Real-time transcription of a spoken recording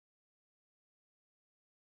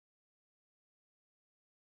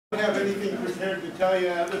I don't have anything prepared to tell you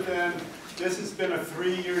other than this has been a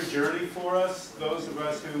 3-year journey for us. Those of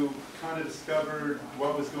us who kind of discovered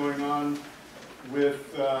what was going on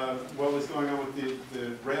with the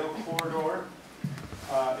rail corridor.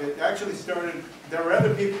 It actually started. There were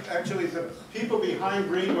other people. Actually, the people behind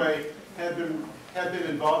Greenway had been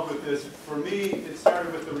involved with this. For me, it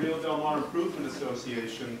started with the Rio Del Mar Improvement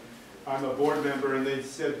Association. I'm a board member, and they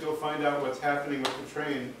said, go find out what's happening with the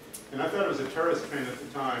train. And I thought it was a tourist train at the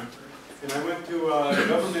time. And I went to a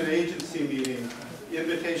government agency meeting,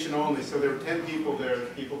 invitation only, so there were 10 people there,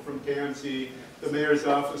 people from KMC, the mayor's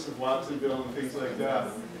office of Watsonville, and things like that.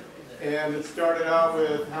 And it started out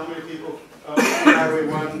with how many people, Highway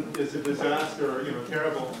 1 is a disaster, or,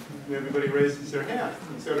 terrible, and everybody raises their hand,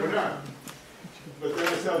 and so did I. But then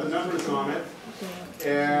I saw the numbers on it,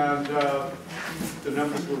 and the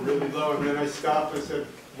numbers were really low, and then I stopped and I said,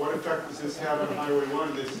 what effect does this have on Highway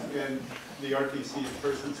 1? And the RTC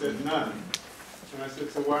person said none. And I said,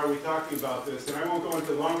 so why are we talking about this? And I won't go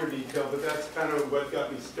into longer detail, but that's kind of what got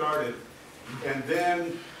me started. And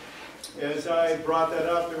then, as I brought that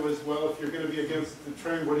up, it was, well, if you're going to be against the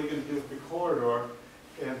train, what are you going to do with the corridor?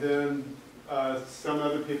 And then some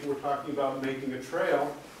other people were talking about making a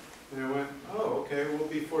trail. And I went, oh, okay, we'll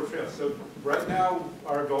be for a trail. So right now,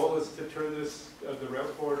 our goal is to turn this, the rail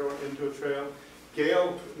corridor into a trail.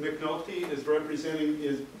 Gail McNulty is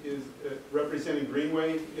representing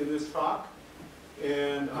Greenway in this talk,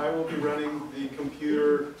 and I will be running the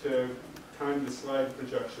computer to time the slide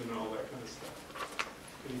projection and all that kind of stuff.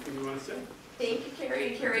 Anything you want to say? Thank you,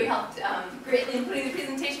 Carrie. Carrie helped greatly in putting the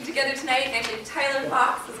presentation together tonight, and actually Tyler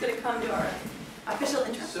Fox is going to come to our official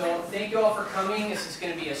intro. So thank you all for coming. This is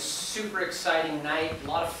going to be a super exciting night, a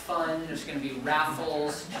lot of fun. There's going to be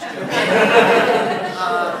raffles. I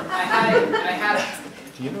had a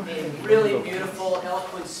really beautiful,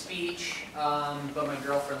 eloquent speech, but my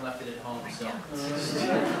girlfriend left it at home. So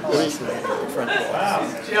wow.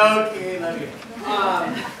 Joking. Love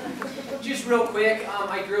you. Just real quick,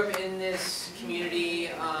 I grew up in this community.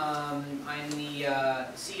 I'm the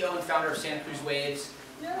CEO and founder of Santa Cruz Waves.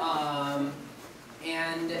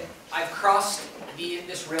 And I've crossed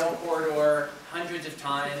this rail corridor hundreds of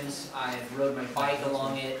times. I've rode my bike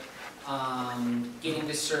along it, getting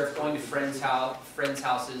to surf, going to friends'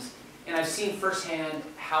 houses, and I've seen firsthand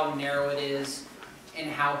how narrow it is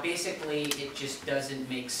and how basically it just doesn't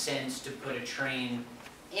make sense to put a train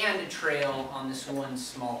and a trail on this one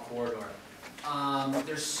small corridor.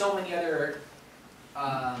 There's so many other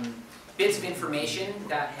bits of information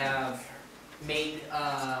that have made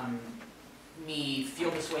me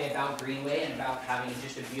feel this way about Greenway and about having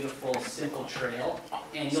just a beautiful, simple trail,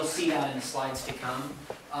 and you'll see that in the slides to come.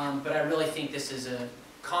 But I really think this is a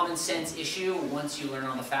common sense issue once you learn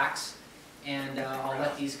all the facts, and I'll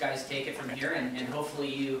let these guys take it from here, and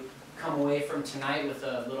hopefully you come away from tonight with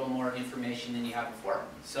a little more information than you have before.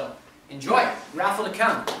 So enjoy. Raffle to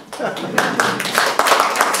come.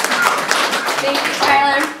 Thank you,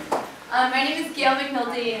 Tyler. My name is Gail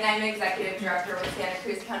McNulty, and I'm Executive Director with Santa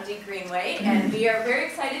Cruz County Greenway, and we are very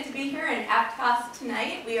excited to be here in Aptos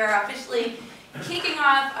tonight. We are officially kicking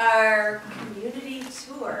off our community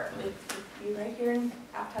tour with you right here in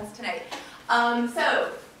Aptos tonight.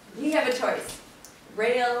 So, we have a choice,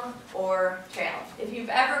 rail or trail. If you've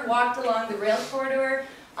ever walked along the rail corridor,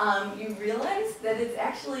 you realize that it's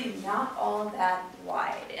actually not all that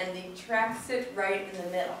wide, and the tracks sit right in the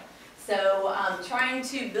middle. So trying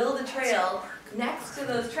to build a trail next to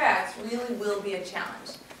those tracks really will be a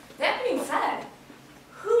challenge. That being said,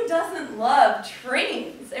 who doesn't love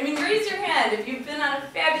trains? I mean, raise your hand if you've been on a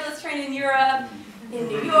fabulous train in Europe, in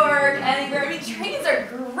New York, anywhere. I mean, trains are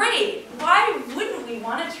great. Why wouldn't we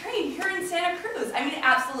want a train here in Santa Cruz? I mean,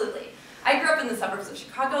 absolutely. I grew up in the suburbs of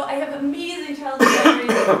Chicago. I have amazing childhood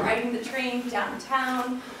memories of riding the train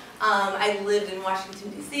downtown. I lived in Washington,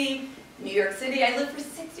 D.C., New York City. I lived for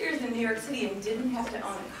 6 years in New York City and didn't have to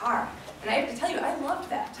own a car. And I have to tell you, I loved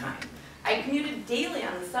that time. I commuted daily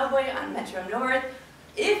on the subway, on Metro North.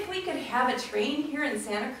 If we could have a train here in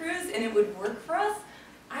Santa Cruz and it would work for us,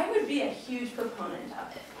 I would be a huge proponent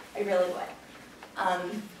of it. I really would.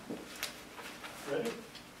 Ready?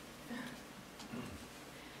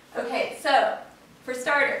 Okay, so for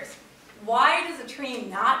starters, why does a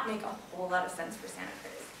train not make a whole lot of sense for Santa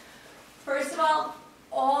Cruz? First of all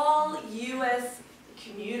U.S.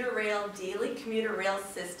 commuter rail, daily commuter rail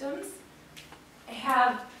systems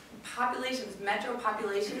have populations, metro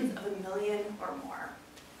populations of 1 million or more.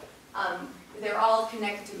 They're all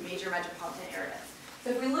connected to major metropolitan areas. So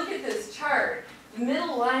if we look at this chart, the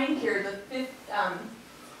middle line here, the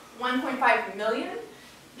 1.5 million,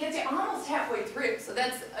 gets you almost halfway through. So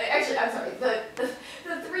that's, actually, I'm sorry,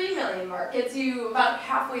 the 3 million mark gets you about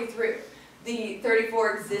halfway through the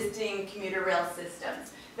 34 existing commuter rail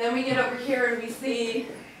systems. Then we get over here and we see,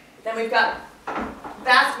 then we've got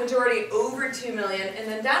vast majority over 2 million, and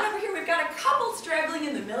then down over here we've got a couple straggling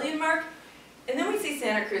in the million mark, and then we see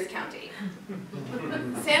Santa Cruz County.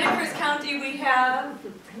 Santa Cruz County, we have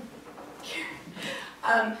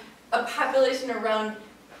a population around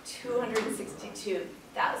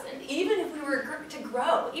 262,000. Even if we were to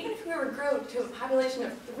grow to a population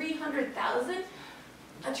of 300,000,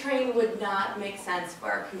 a train would not make sense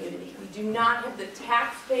for our community. We do not have the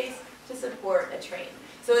tax base to support a train.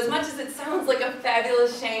 So as much as it sounds like a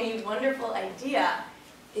fabulous, shiny, wonderful idea,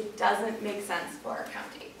 it doesn't make sense for our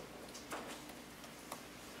county.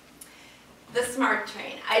 The SMART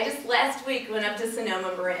train. I just last week went up to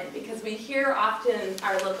Sonoma Marin because we hear often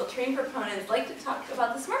our local train proponents like to talk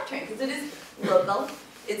about the SMART train because it is local,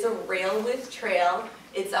 it's a rail with trail,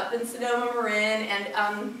 it's up in Sonoma Marin,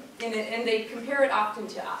 and they compare it often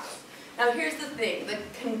to us. Now here's the thing, the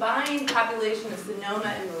combined population of Sonoma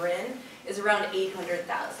and Marin is around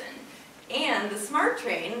 800,000. And the SMART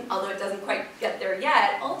train, although it doesn't quite get there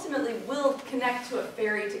yet, ultimately will connect to a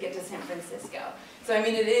ferry to get to San Francisco. So I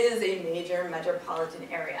mean, it is a major metropolitan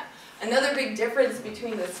area. Another big difference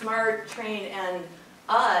between the SMART train and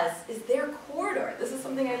us is their corridor. This is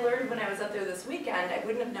something I learned when I was up there this weekend. I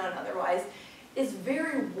wouldn't have known otherwise. Is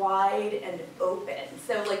very wide and open.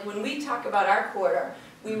 So like when we talk about our corridor,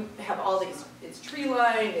 we have all these, it's tree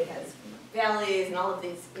lined, it has valleys and all of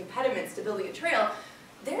these impediments to building a trail.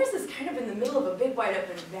 Theirs is kind of in the middle of a big wide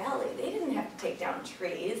open valley. They didn't have to take down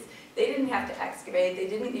trees. They didn't have to excavate. They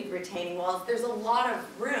didn't need retaining walls. There's a lot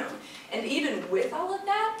of room. And even with all of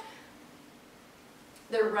that,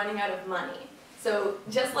 they're running out of money. So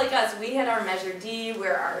just like us, we had our Measure D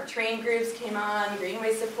where our train groups came on,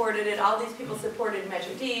 Greenway supported it, all these people supported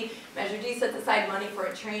Measure D. Measure D sets aside money for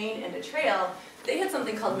a train and a trail. They had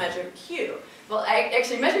something called Measure Q. Well,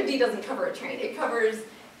 actually Measure D doesn't cover a train. It covers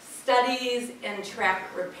studies and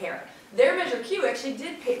track repair. Their Measure Q actually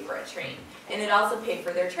did pay for a train, and it also paid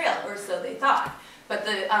for their trail, or so they thought. But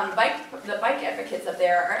the bike advocates up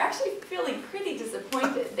there are actually feeling pretty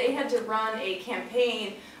disappointed. They had to run a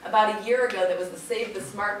campaign about a year ago that was the Save the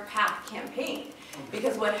Smart Path campaign.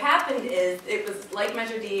 Because what happened is, it was like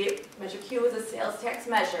Measure D, Measure Q was a sales tax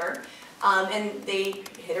measure, and they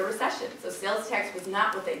hit a recession. So sales tax was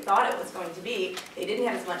not what they thought it was going to be. They didn't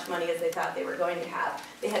have as much money as they thought they were going to have.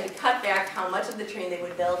 They had to cut back how much of the train they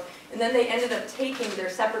would build, and then they ended up taking their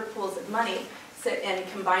separate pools of money and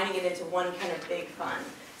combining it into one kind of big fund.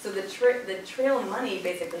 So the trail money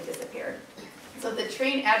basically disappeared. So the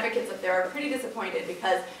train advocates up there are pretty disappointed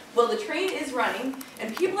because, well, the train is running,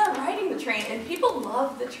 and people are riding the train, and people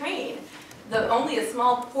love the train. Only a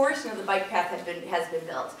small portion of the bike path has been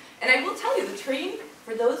built. And I will tell you, the train,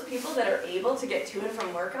 for those people that are able to get to and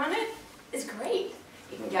from work on it, is great.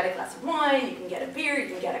 You can get a glass of wine, you can get a beer, you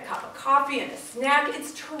can get a cup of coffee and a snack.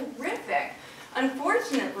 It's terrific.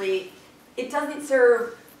 Unfortunately, it doesn't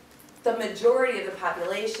serve the majority of the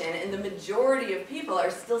population, and the majority of people are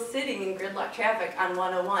still sitting in gridlock traffic on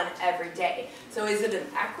 101 every day. So is it an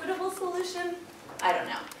equitable solution? I don't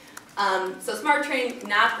know. So Smart Train,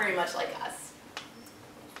 not very much like us.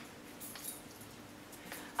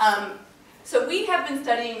 So we have been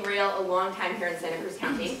studying rail a long time here in Santa Cruz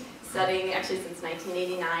County, studying actually since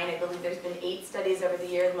 1989. I believe there's been 8 studies over the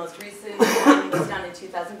year. The most recent one was done in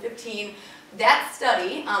 2015. That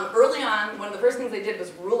study, early on, one of the first things they did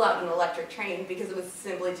was rule out an electric train because it was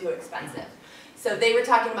simply too expensive. So they were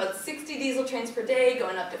talking about 60 diesel trains per day,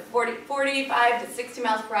 going up to 45 to 60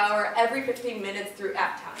 miles per hour every 15 minutes through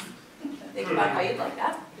Aptos. Think about how you'd like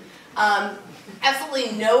that.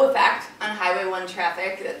 Absolutely no effect on Highway 1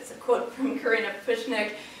 traffic. That's a quote from Karina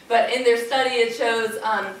Pushnik. But in their study, it shows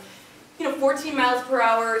 14 miles per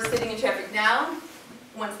hour sitting in traffic now.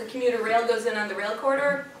 Once the commuter rail goes in on the rail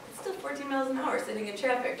corridor, it's still 14 miles an hour sitting in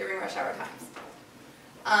traffic during rush hour times.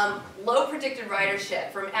 Low predicted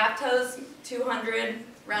ridership from Aptos, 200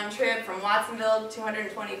 round trip, from Watsonville,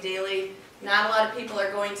 220 daily. Not a lot of people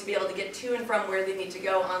are going to be able to get to and from where they need to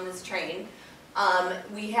go on this train.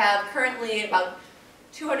 We have currently about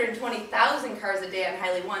 220,000 cars a day on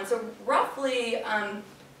Highway 1, so roughly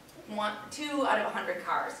 2 out of 100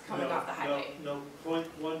 cars coming off the highway. No,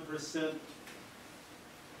 0.1%,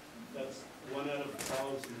 that's 1 out of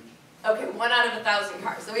 1,000. Okay, 1 out of 1,000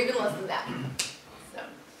 cars, so even less than that. So,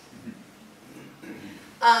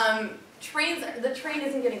 the train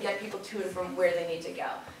isn't going to get people to and from where they need to go.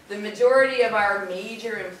 The majority of our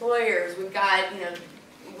major employers, we've got,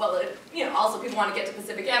 also people want to get to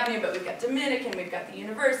Pacific Avenue, but we've got Dominican, we've got the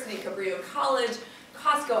university, Cabrillo College,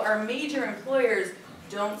 Costco. Our major employers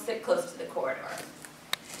don't sit close to the corridor.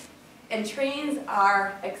 And trains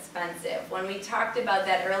are expensive. When we talked about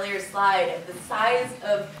that earlier slide of the size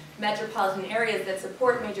of metropolitan areas that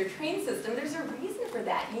support major train systems, there's a reason for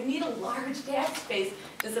that. You need a large tax base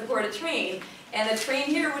to support a train. And a train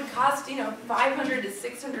here would cost, $500 to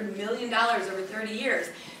 $600 million over 30 years.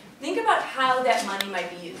 Think about how that money might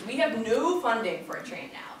be used. We have no funding for a train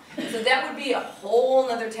now. So that would be a whole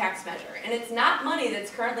other tax measure. And it's not money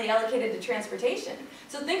that's currently allocated to transportation.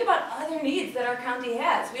 So think about other needs that our county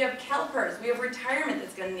has. We have CalPERS, we have retirement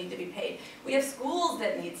that's going to need to be paid. We have schools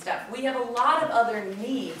that need stuff. We have a lot of other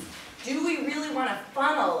needs. Do we really want to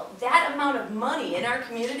funnel that amount of money in our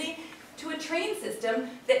community to a train system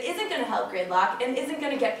that isn't going to help gridlock and isn't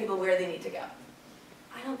going to get people where they need to go?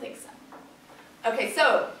 I don't think so. Okay,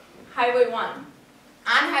 so Highway 1.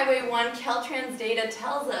 On Highway 1, Caltrans data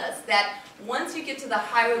tells us that once you get to the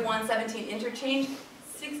Highway 117 interchange,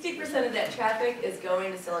 60% of that traffic is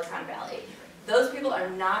going to Silicon Valley. Those people are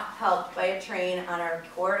not helped by a train on our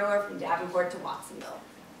corridor from Davenport to Watsonville.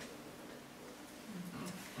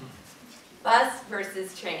 Bus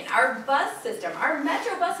versus train. Our bus system, our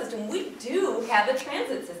metro bus system, we do have a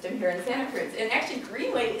transit system here in Santa Cruz. And actually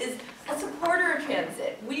Greenway is a supporter of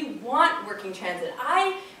transit. We want working transit.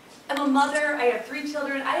 I'm a mother, I have 3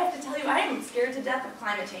 children. I have to tell you, I am scared to death of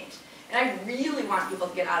climate change. And I really want people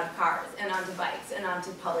to get out of cars and onto bikes and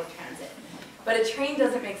onto public transit. But a train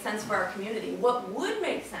doesn't make sense for our community. What would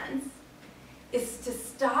make sense is to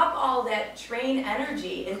stop all that train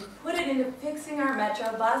energy and put it into fixing our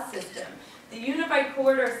metro bus system. The Unified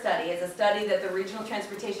Corridor Study is a study that the Regional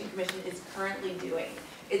Transportation Commission is currently doing.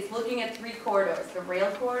 It's looking at 3 corridors, the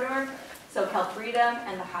rail corridor, SoCal Freedom,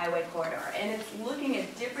 and the highway corridor. And it's looking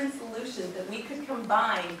at different solutions that we could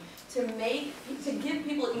combine to give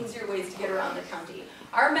people easier ways to get around the county.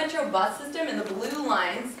 Our metro bus system, and the blue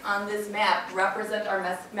lines on this map represent our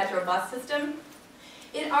metro bus system.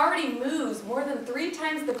 It already moves more than 3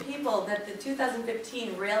 times the people that the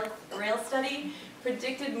 2015 rail study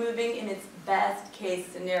predicted moving in its best case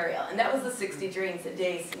scenario. And that was the 60 trains a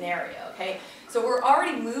day scenario, okay? So we're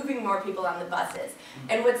already moving more people on the buses.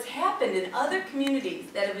 And what's happened in other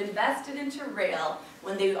communities that have invested into rail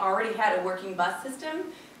when they already had a working bus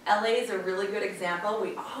system, LA is a really good example.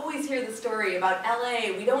 We always hear the story about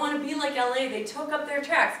LA. We don't want to be like LA. They took up their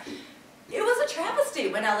tracks. It was a travesty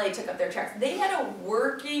when LA took up their tracks. They had a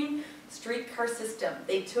working streetcar system.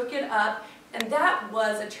 They took it up, and that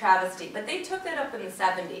was a travesty. But they took that up in the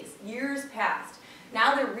 70s, years past.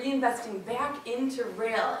 Now they're reinvesting back into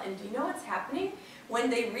rail. And do you know what's happening? When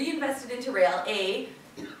they reinvested into rail,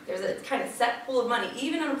 there's a kind of set pool of money,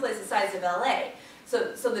 even in a place the size of LA.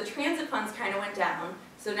 So the transit funds kind of went down.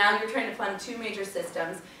 So now you're trying to fund 2 major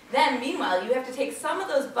systems. Then, meanwhile, you have to take some of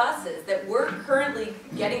those buses that were currently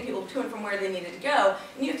getting people to and from where they needed to go,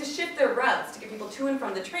 and you have to shift their routes to get people to and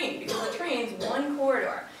from the train, because the train's one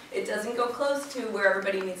corridor. It doesn't go close to where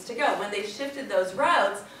everybody needs to go. When they shifted those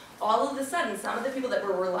routes, all of a sudden, some of the people that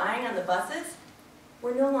were relying on the buses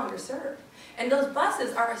were no longer served. And those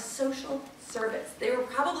buses are a social service. They were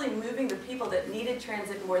probably moving the people that needed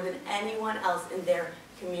transit more than anyone else in their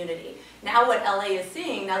community. Now what LA is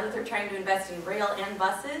seeing, now that they're trying to invest in rail and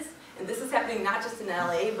buses, and this is happening not just in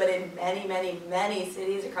LA, but in many, many, many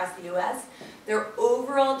cities across the US, their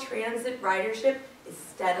overall transit ridership is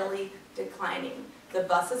steadily declining. The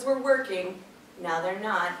buses were working, now they're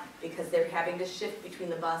not, because they're having to shift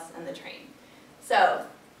between the bus and the train. So,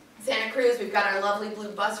 Santa Cruz, we've got our lovely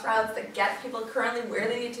blue bus routes that get people currently where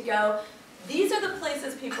they need to go. These are the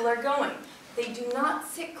places people are going. They do not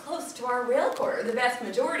sit close to our rail corridor. The vast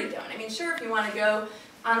majority don't. I mean, sure, if you want to go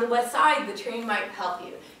on the west side, the train might help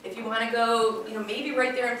you. If you want to go, maybe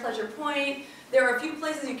right there in Pleasure Point, there are a few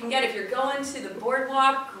places you can get. If you're going to the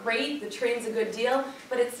boardwalk, great, the train's a good deal,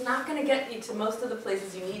 but it's not going to get you to most of the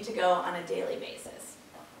places you need to go on a daily basis.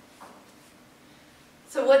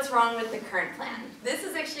 So what's wrong with the current plan? This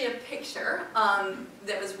is actually a picture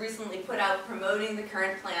that was recently put out promoting the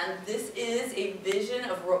current plan. This is a vision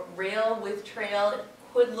of rail with trail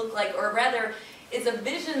could look like, or rather, it's a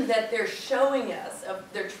vision that they're showing us,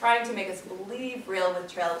 they're trying to make us believe rail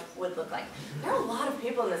with trail would look like. There are a lot of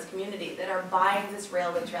people in this community that are buying this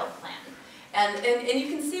rail with trail plan. And you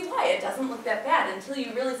can see why it doesn't look that bad until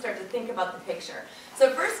you really start to think about the picture.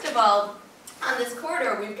 So first of all, on this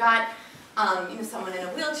corridor, we've got someone in a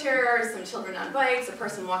wheelchair, some children on bikes, a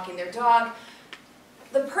person walking their dog.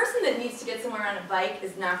 The person that needs to get somewhere on a bike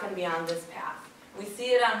is not going to be on this path. We see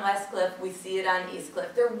it on West Cliff, we see it on East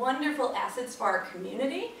Cliff. They're wonderful assets for our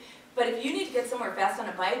community, but if you need to get somewhere fast on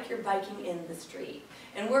a bike, you're biking in the street.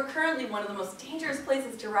 And we're currently one of the most dangerous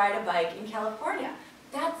places to ride a bike in California.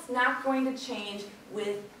 That's not going to change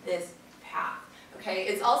with this path. Okay,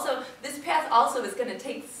 it's also, this path also is going to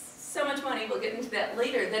take so much money, we'll get into that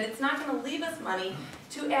later, that it's not going to leave us money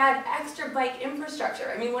to add extra bike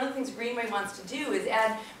infrastructure. I mean, one of the things Greenway wants to do is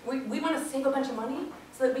add, we want to save a bunch of money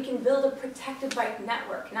so that we can build a protected bike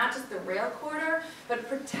network, not just the rail corridor, but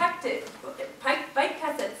protected bike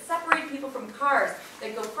paths that separate people from cars,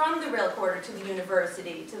 that go from the rail corridor to the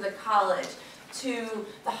university, to the college, to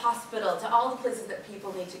the hospital, to all the places that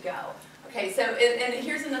people need to go. Okay, so, and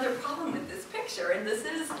here's another problem with this picture, and this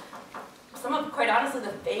is some of, quite honestly, the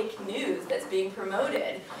fake news that's being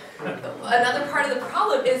promoted. Another part of the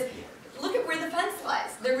problem is, look at where the fence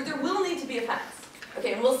lies. There will need to be a fence.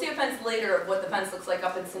 Okay, and we'll see a fence later of what the fence looks like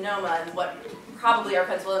up in Sonoma and what probably our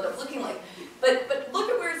fence will end up looking like. But look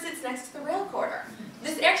at where it sits next to the rail corridor.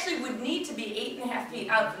 This actually would need to be 8.5 feet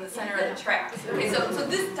out from the center of the tracks. Okay, so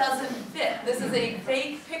this doesn't fit. This is a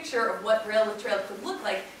fake picture of what rail with trail could look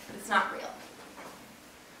like, but it's not real.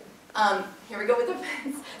 Here we go with the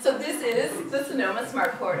fence. So this is the Sonoma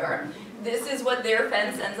Smart Corridor. This is what their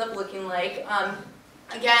fence ends up looking like.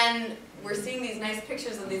 Again, we're seeing these nice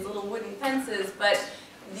pictures of these little wooden fences, but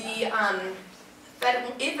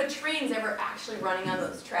if a train's ever actually running on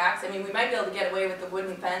those tracks, I mean, we might be able to get away with the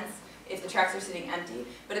wooden fence if the tracks are sitting empty,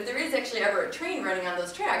 but if there is actually ever a train running on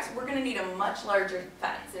those tracks, we're going to need a much larger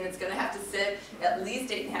fence, and it's going to have to sit at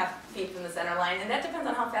least 8.5 feet from the center line, and that depends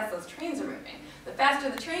on how fast those trains are moving. The faster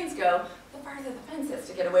the trains go, the farther the fence is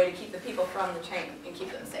to get away to keep the people from the train and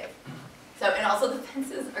keep them safe. So, and also the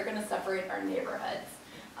fences are going to separate our neighborhoods.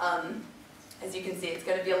 As you can see, it's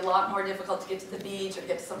going to be a lot more difficult to get to the beach or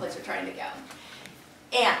get to someplace you're trying to go.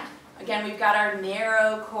 And, again, we've got our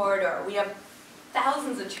narrow corridor. We have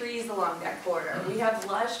thousands of trees along that corridor. We have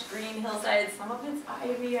lush green hillsides. Some of it's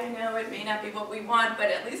ivy, I know it may not be what we want,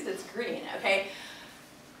 but at least it's green, okay?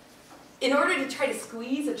 In order to try to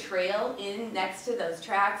squeeze a trail in next to those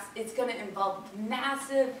tracks, it's going to involve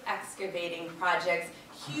massive excavating projects,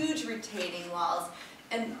 huge retaining walls,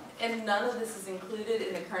 and none of this is included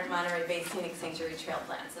in the current Monterey Bay Scenic Sanctuary Trail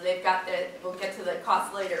Plan. So they've got the, we'll get to the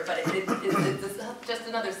cost later, but it's just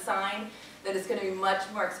another sign that it's going to be much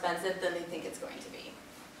more expensive than they think it's going to be.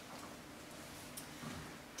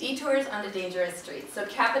 Detours onto dangerous streets. So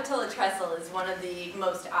Capitola Trestle is one of the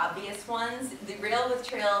most obvious ones. The rail with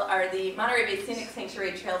trail, or the Monterey Bay Scenic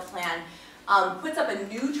Sanctuary Trail Plan, puts up a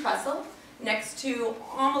new trestle next to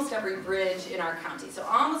almost every bridge in our county. So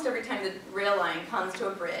almost every time the rail line comes to a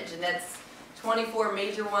bridge, and that's 24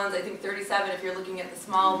 major ones, I think 37 if you're looking at the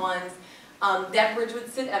small ones, that bridge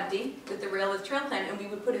would sit empty with the rail with trail plan, and we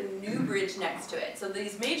would put a new bridge next to it. So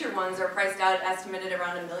these major ones are priced out, estimated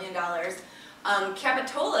around $1 million.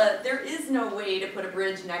 Capitola, there is no way to put a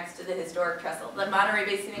bridge next to the historic trestle. The Monterey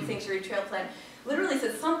Bay Scenic Sanctuary Trail Plan literally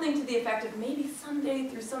says something to the effect of maybe someday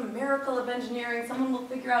through some miracle of engineering, someone will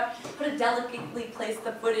figure out how to delicately place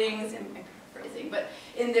the footings, and I'm paraphrasing, but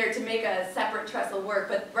in there to make a separate trestle work.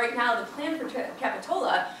 But right now the plan for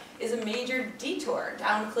Capitola is a major detour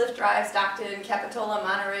down Cliff Drive, Stockton, Capitola,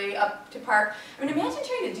 Monterey, up to Park. I mean, imagine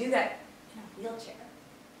trying to do that in a wheelchair.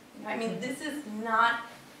 You know, I mean, this is not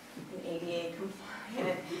an ADA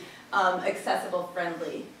compliant, accessible,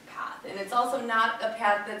 friendly path. And it's also not a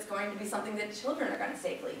path that's going to be something that children are going to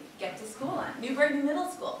safely get to school on. New Brighton Middle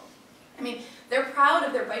School. I mean, they're proud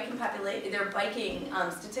of their biking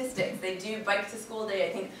statistics. They do bike to school day,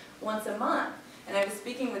 I think, once a month. And I was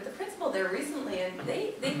speaking with the principal there recently, and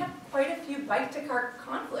they have quite a few bike-to-car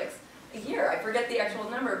conflicts a year. I forget the actual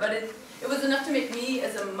number, but it was enough to make me,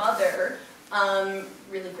 as a mother,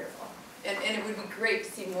 really fearful. And it would be great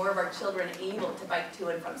to see more of our children able to bike to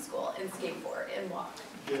and from school, and skateboard, and walk.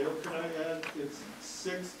 Gail, can I add, it's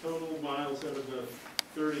 6 total miles out of the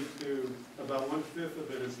 32, about 1/5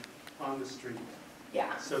 of it is on the street.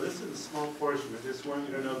 Yeah. So this is a small portion, I just want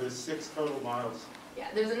you to know there's 6 total miles.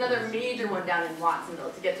 Yeah, there's another major one down in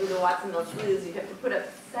Watsonville. To get through the Watsonville sloughs, you have to put up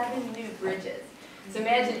 7 new bridges. So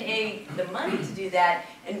imagine A, the money to do that,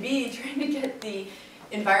 and B, trying to get the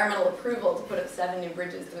environmental approval to put up 7 new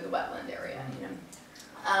bridges through the wetland area. You know?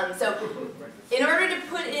 So in order to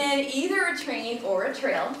put in either a train or a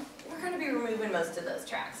trail, we're going to be removing most of those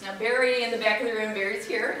tracks. Now Barry in the back of the room, Barry's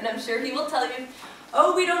here, and I'm sure he will tell you,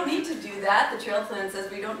 oh, we don't need to do that. The trail plan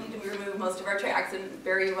says we don't need to remove most of our tracks, and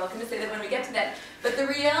Barry, you're welcome to say that when we get to that. But the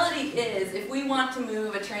reality is, if we want to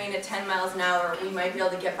move a train at 10 miles an hour, we might be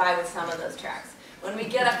able to get by with some of those tracks. When we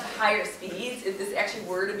get up to higher speeds, if this actually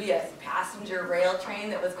were to be a passenger rail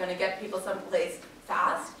train that was going to get people someplace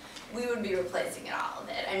fast, we would be replacing all of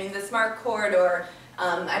it. I mean, the smart corridor,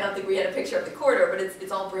 I don't think we had a picture of the corridor, but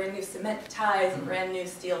it's all brand new cement ties and brand new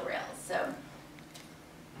steel rails. So,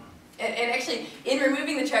 And actually, in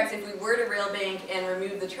removing the tracks, if we were to rail bank and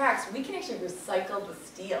remove the tracks, we can actually recycle the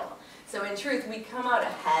steel. So in truth, we come out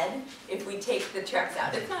ahead if we take the tracks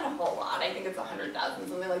out. It's not a whole lot, I think it's 100,000,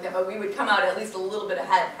 something like that, but we would come out at least a little bit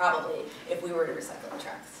ahead probably if we were to recycle the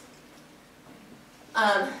tracks.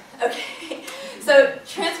 Okay, so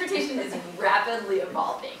transportation is rapidly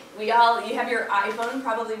evolving. You have your iPhone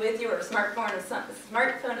probably with you, or a smartphone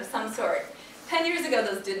of some sort. 10 years ago,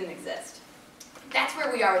 those didn't exist. That's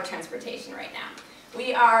where we are with transportation right now.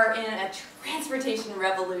 We are in a transportation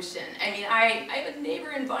revolution. I mean, I have a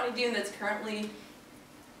neighbor in Bonnie Doon that's currently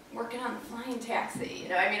working on the flying taxi. You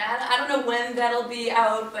know, I mean, I don't know when that'll be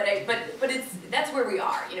out, but that's where we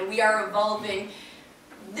are. You know, we are evolving.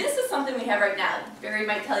 This is something we have right now. Barry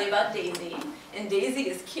might tell you about Daisy. And Daisy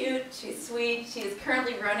is cute, she's sweet, she is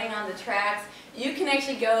currently running on the tracks. You can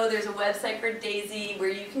actually go, there's a website for Daisy where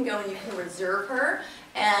you can go and you can reserve her,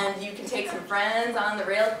 and you can take some friends on the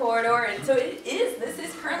rail corridor. And so this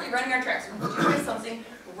is currently running our tracks. There is something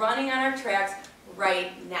running on our tracks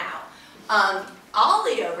right now.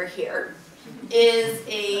 Ollie over here is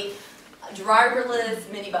a driverless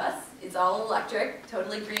minibus. It's all electric,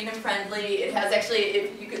 totally green and friendly. It has actually,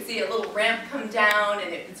 if you can see, a little ramp come down,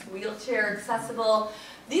 and it's wheelchair accessible.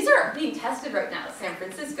 These are being tested right now. San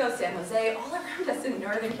Francisco, San Jose, all around us in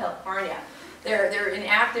Northern California. They're in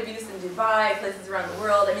active use in Dubai, places around the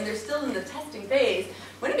world. I mean, they're still in the testing phase.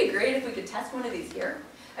 Wouldn't it be great if we could test one of these here?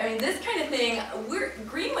 I mean, this kind of thing,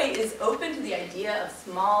 Greenway is open to the idea of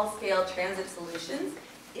small-scale transit solutions.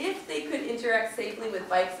 If they could interact safely with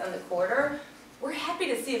bikes on the corridor, we're happy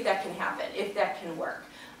to see if that can happen, if that can work.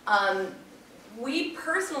 We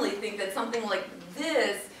personally think that something like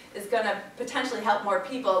this is going to potentially help more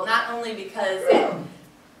people, not only because it,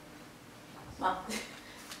 well,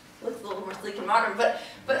 looks a little more sleek and modern, but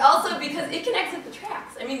also because it can exit the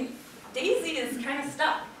tracks. I mean, Daisy is kind of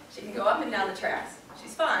stuck. She can go up and down the tracks.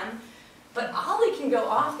 She's fun. But Ollie can go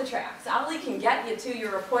off the tracks. Ollie can get you to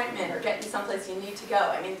your appointment or get you someplace you need to go.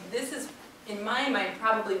 I mean, this is, in my mind,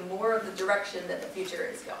 probably more of the direction that the future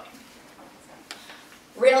is going.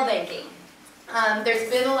 Rail banking. There's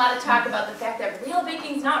been a lot of talk about the fact that rail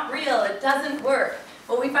banking is not real, it doesn't work.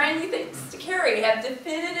 Well, we finally, thanks to Carrie, have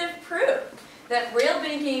definitive proof that rail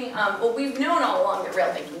banking, well, we've known all along that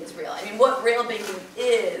rail banking is real. I mean, what rail banking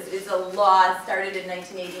is a law started in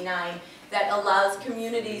 1989 that allows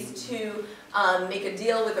communities to make a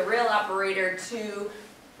deal with a rail operator to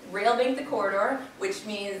rail bank the corridor, which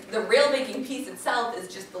means the rail banking piece itself is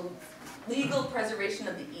just the legal preservation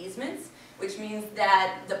of the easements, which means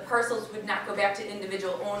that the parcels would not go back to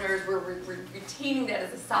individual owners. We're retaining that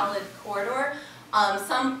as a solid corridor.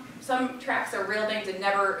 Some tracks are rail banked and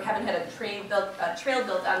haven't had a trail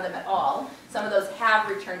built on them at all. Some of those have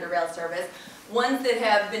returned to rail service. Ones that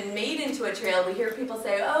have been made into a trail, we hear people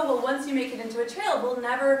say, oh, well, once you make it into a trail, we'll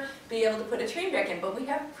never be able to put a train back in. But we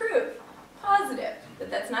have proof, positive, that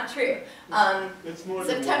that's not true. It's more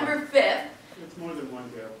than September one. 5th. It's more than one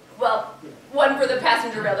rail. Well, one for the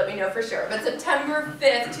passenger rail that we know for sure. But September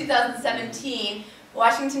 5th, 2017,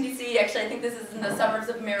 Washington, D.C., actually I think this is in the suburbs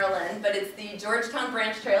of Maryland, but it's the Georgetown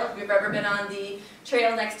Branch Trail. If you've ever been on the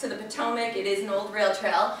trail next to the Potomac, it is an old rail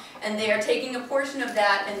trail. And they are taking a portion of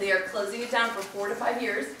that and they are closing it down for 4 to 5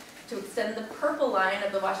 years to extend the purple line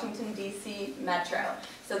of the Washington, D.C. Metro.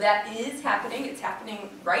 So that is happening. It's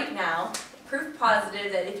happening right now. Proof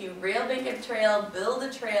positive that if you rail bank a trail, build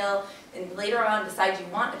a trail, and later on decide you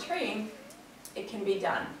want a train, it can be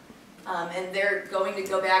done. And they're going to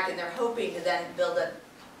go back and they're hoping to then build a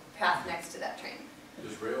path next to that train.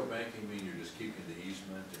 Does rail banking mean you're just keeping the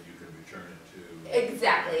easement and you can return it to?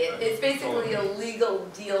 Exactly. It's basically a legal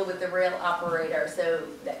deal with the rail operator so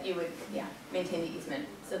that you would, maintain the easement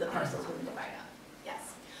so the parcels wouldn't divide up.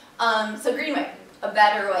 Yes. So Greenway, a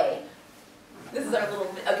better way. This is our little,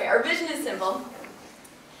 okay, our vision is simple.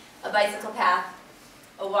 A bicycle path,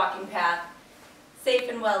 a walking path, safe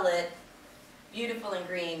and well lit, beautiful and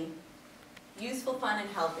green, useful, fun, and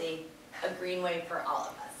healthy, a Greenway for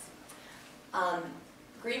all of us.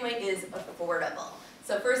 Greenway is affordable.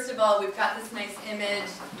 So first of all, we've got this nice image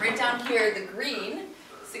right down here, the green.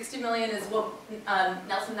 60 million is what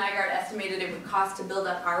Nelson Nygaard estimated it would cost to build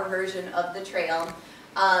up our version of the trail.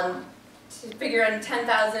 To figure in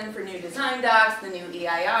 10,000 for new design docs, the new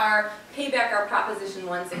EIR, pay back our Proposition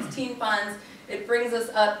 116 funds, it brings us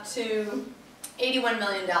up to $81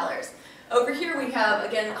 million. Over here we have,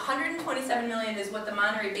 again, $127 million is what the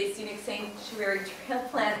Monterey-based Scenic Sanctuary Trail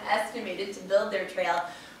Plan estimated to build their trail.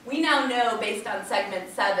 We now know, based on Segment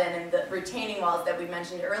 7 and the retaining walls that we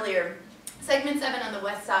mentioned earlier, Segment 7 on the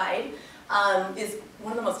west side is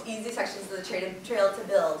one of the most easy sections of the trail to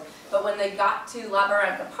build. But when they got to La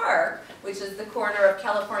Barranca Park, which is the corner of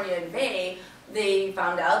California and Bay, they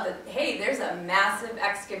found out that, hey, there's a massive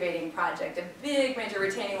excavating project, a big major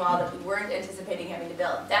retaining wall that we weren't anticipating having to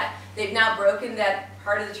build. They've now broken that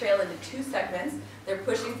part of the trail into 2 segments. They're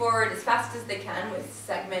pushing forward as fast as they can with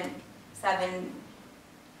segment 7A,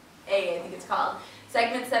 I think it's called.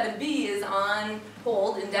 Segment 7B is on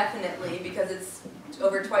hold indefinitely because it's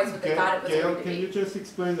over twice what they thought it was going to be. Can you just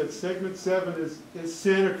explain that segment 7 is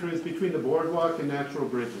Santa Cruz between the boardwalk and Natural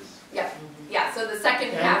Bridges? Yep. Yeah, so the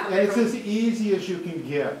second half of and it. it's as easy as you can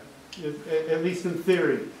get, at least in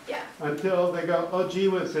theory. Yeah. Until they go, oh gee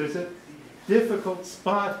whiz, there's a difficult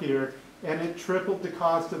spot here, and it tripled the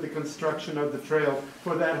cost of the construction of the trail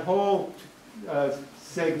for that whole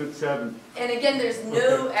segment 7. And again, there's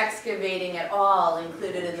no excavating at all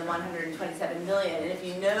included in the 127 million. And if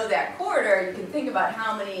you know that corridor, you can think about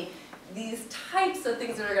how many these types of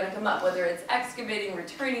things that are going to come up, whether it's excavating,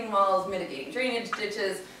 returning walls, mitigating drainage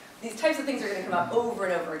ditches. These types of things are going to come up over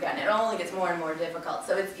and over again. It only gets more and more difficult.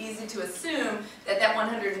 So it's easy to assume that that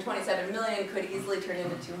 127 million could easily turn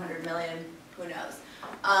into 200 million. Who knows?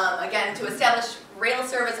 Again, to establish rail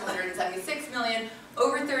service, 176 million.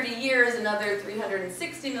 Over 30 years, another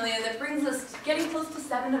 360 million. That brings us getting close to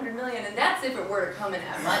 700 million, and that's if it were to come in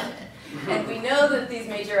at budget. And we know that these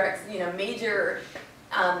major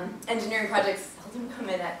engineering projects seldom come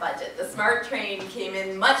in at budget. The SMART train came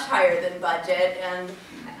in much higher than budget, and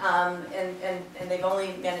they've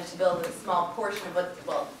only managed to build a small portion of what,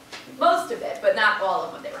 well, most of it, but not all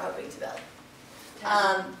of what they were hoping to build.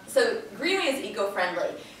 So Greenway is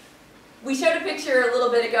eco-friendly. We showed a picture a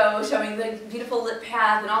little bit ago showing the beautiful lit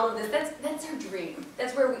path and all of this. That's our dream.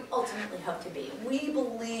 That's where we ultimately hope to be. We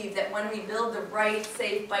believe that when we build the right,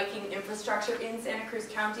 safe biking infrastructure in Santa Cruz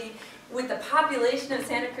County, with the population of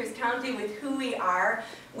Santa Cruz County, with who we are,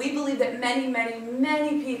 we believe that many, many,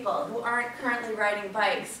 many people who aren't currently riding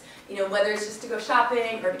bikes, whether it's just to go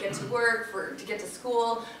shopping or to get to work, or to get to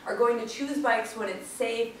school, are going to choose bikes when it's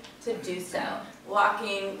safe to do so.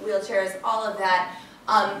 Walking, wheelchairs, all of that.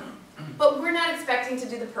 But we're not expecting to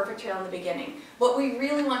do the perfect trail in the beginning. What we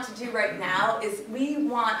really want to do right now is we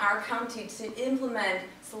want our county to implement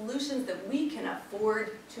solutions that we can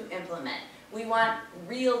afford to implement. We want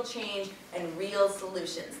real change and real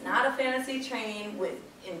solutions, not a fantasy train with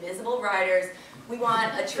invisible riders. We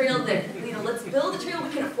want a trail that, let's build a trail we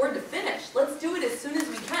can afford to finish. Let's do it as soon as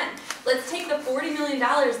we can. Let's take the $40 million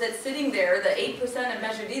that's sitting there, the 8% of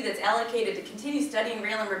Measure D that's allocated to continue studying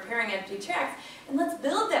rail and repairing empty tracks, and let's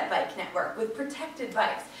build that bike network with protected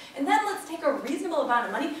bikes. And then let's take a reasonable amount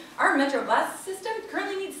of money. Our Metro bus system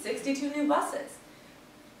currently needs 62 new buses.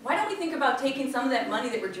 Why don't we think about taking some of that money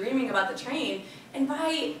that we're dreaming about the train and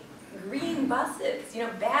buy green buses,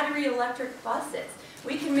 battery electric buses.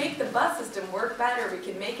 We can make the bus system work better, we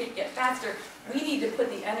can make it get faster. We need to put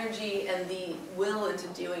the energy and the will into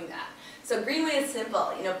doing that. So Greenway is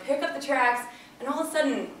simple, pick up the tracks, and all of a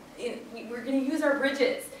sudden, we're going to use our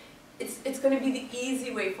bridges. It's going to be the easy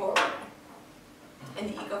way forward and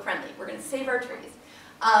the eco-friendly. We're going to save our trees.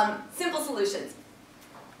 Simple solutions.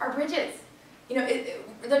 Our bridges.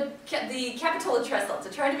 The Capitola Trestle, to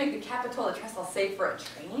try to make the Capitola Trestle safe for a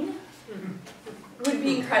train would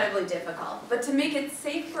be incredibly difficult. But to make it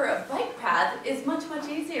safe for a bike path is much, much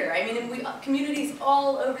easier. I mean, communities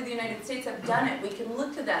all over the United States have done it. We can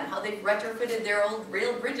look to them, how they've retrofitted their old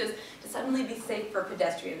rail bridges to suddenly be safe for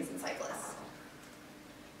pedestrians and cyclists.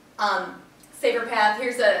 Safer path,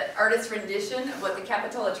 here's an artist's rendition of what the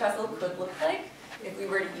Capitola Trestle could look like if we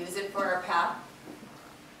were to use it for our path.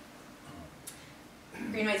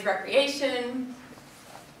 Greenway's recreation,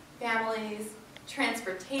 families,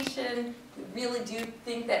 transportation. We really do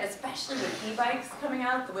think that, especially with e-bikes coming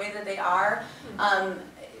out the way that they are.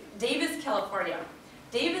 Davis, California.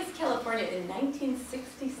 Davis, California in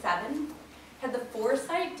 1967 had the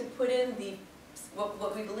foresight to put in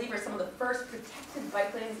what we believe are some of the first protected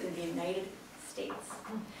bike lanes in the United States.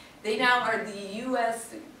 They now are the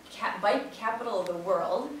U.S. bike capital of the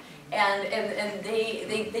world. And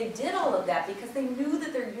they did all of that because they knew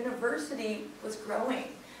that their university was growing.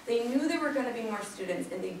 They knew there were going to be more students,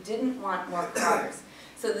 and they didn't want more cars.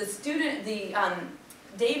 So the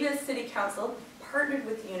Davis City Council partnered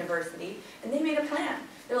with the university, and they made a plan.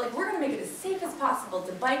 They're like, we're going to make it as safe as possible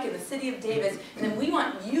to bike in the city of Davis, and then we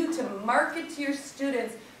want you to market to your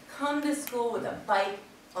students, come to school with a bike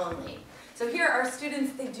only. So here, our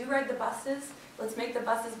students, they do ride the buses. Let's make the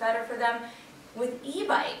buses better for them. With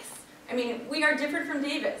e-bikes, I mean, we are different from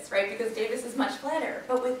Davis, right? Because Davis is much flatter.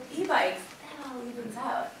 But with e-bikes, that all evens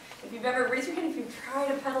out. if you've ever, raise your hand if you've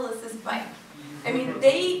tried a pedal assist bike. I mean,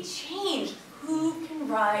 they changed who can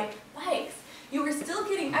ride bikes. You were still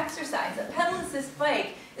getting exercise. A pedal assist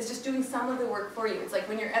bike is just doing some of the work for you. It's like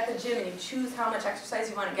when you're at the gym and you choose how much exercise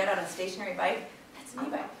you want to get on a stationary bike, that's an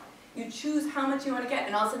e-bike. You choose how much you want to get,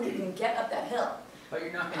 and all of a sudden you can get up that hill. But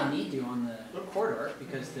you're not going to need to on the corridor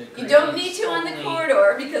because the You don't need to on the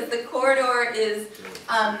corridor because the corridor is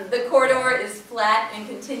flat and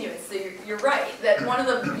continuous. So you're right that one of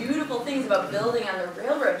the beautiful things about building on the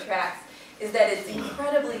railroad tracks is that it's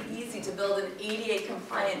incredibly easy to build an ADA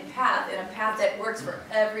compliant path and a path that works for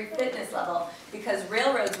every fitness level because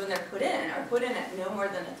railroads, when they're put in, are put in at no more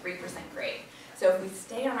than a 3% grade. So if we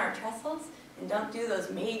stay on our trestles and don't do those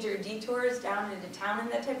major detours down into town and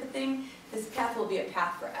that type of thing, this path will be a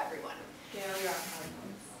path for everyone. Yeah, we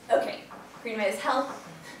are. Okay, Greenway is health.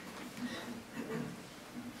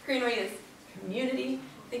 Greenway is community.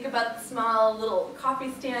 Think about the small little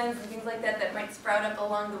coffee stands and things like that that might sprout up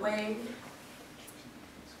along the way.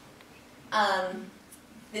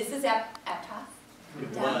 This is Aptos,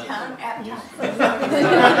 downtown Aptos.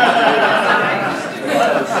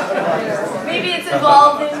 Maybe it's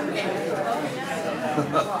evolving.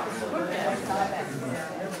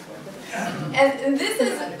 And this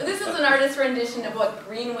is an artist's rendition of what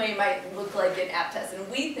Greenway might look like in Aptos, and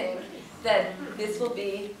we think that this will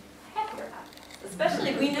be happier Aptos.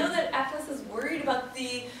 Especially, we know that Aptos is worried about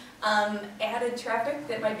the added traffic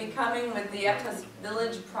that might be coming with the Aptos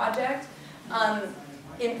Village project.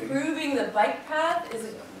 Improving the bike path is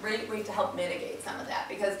a great way to help mitigate some of that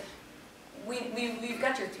because we've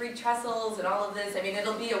got your 3 trestles and all of this. I mean,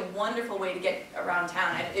 it'll be a wonderful way to get around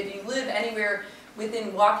town. If you live anywhere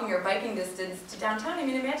within walking or biking distance to downtown, I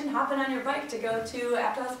mean, imagine hopping on your bike to go to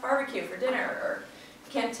Aptos Barbecue for dinner or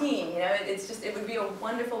canteen. You know, it would be a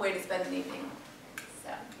wonderful way to spend an evening.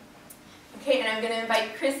 So, okay, and I'm going to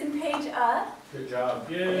invite Chris and Paige up. Good job.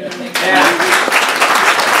 Yay.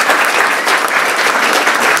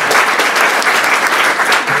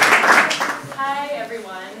 Hi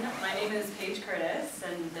everyone, my name is Paige Curtis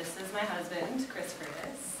and this is my husband, Chris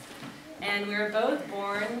Curtis. And we were both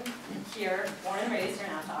born and raised here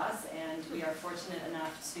in Aptos, and we are fortunate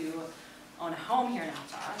enough to own a home here in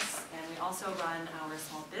Aptos. And we also run our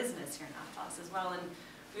small business here in Aptos as well, and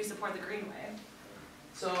we support the Greenway.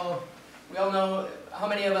 So, we all know, how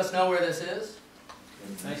many of us know where this is?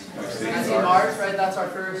 Nice. Mars, right? That's our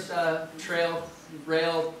first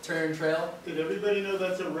rail turn trail. Did everybody know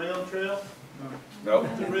that's a rail trail? Nope.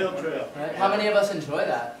 It's a rail trail. Right? How many of us enjoy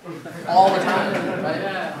that? All the time, right?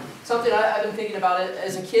 Yeah. Something I've been thinking about it.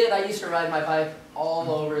 As a kid, I used to ride my bike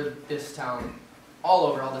all over this town.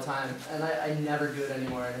 All the time. And I never do it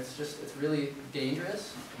anymore. And it's really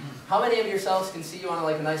dangerous. How many of yourselves can see you on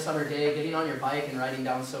like a nice summer day, getting on your bike and riding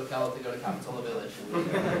down SoCal to go to Capitola Village?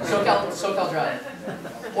 SoCal Drive.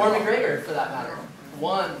 Or McGregor, for that matter.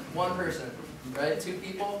 One person, right? 2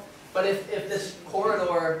 people. But if this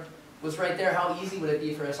corridor was right there, how easy would it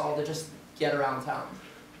be for us all to just get around town?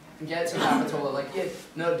 And get to Capitola, like,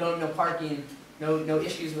 no parking, no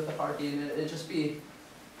issues with the parking, it'd just be,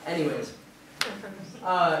 anyways.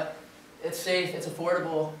 It's safe, it's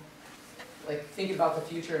affordable. Like, think about the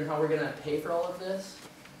future and how we're gonna pay for all of this.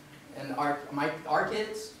 And our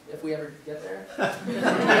kids, if we ever get there.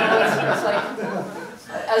 It's like,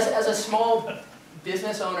 as a small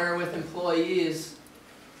business owner with employees,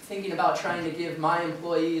 thinking about trying to give my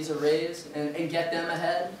employees a raise and get them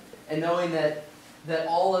ahead, and knowing that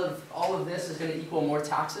all of this is going to equal more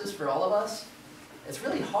taxes for all of us, it's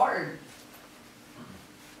really hard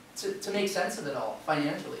to make sense of it all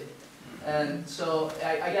financially. And so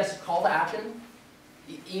I guess call to action,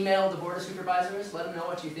 email the Board of Supervisors, let them know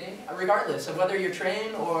what you think, regardless of whether you're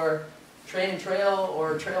train and trail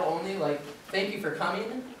or trail only. Like, thank you for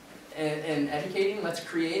coming and educating. Let's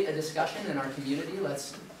create a discussion in our community.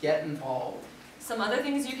 Let's get involved. Some other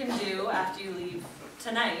things you can do after you leave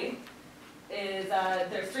tonight is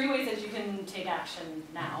there's 3 ways that you can take action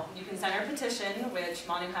now. You can sign our petition, which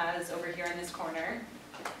Manu has over here in this corner.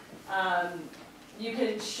 You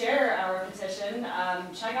could share our petition.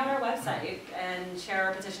 Check out our website and share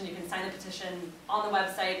our petition. You can sign the petition on the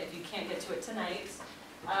website if you can't get to it tonight.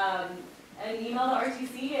 And email the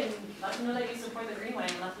RTC and let them know that you support the Greenway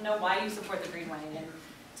and let them know why you support the Greenway. And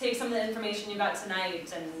take some of the information you got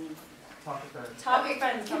tonight and Talk to friends. Topic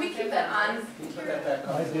friends. Can we keep that on?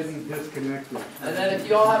 I didn't disconnect it. And then if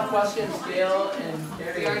you all have questions, Gail and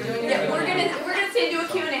Gary are doing it. Yeah, we're gonna say do a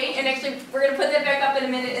Q&A, and actually we're gonna put that back up in a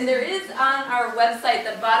minute. And there is on our website,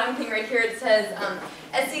 the bottom thing right here, it says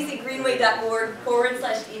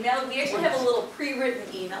sccgreenway.org/email. We actually have a little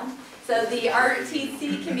pre-written email. So the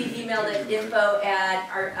RTC can be emailed at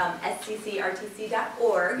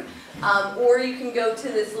info@sccrtc.org, or you can go to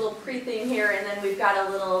this little pre-thing here, and then we've got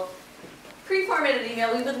a little pre-formatted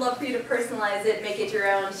email. We would love for you to personalize it, make it your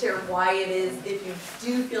own, share why it is, if you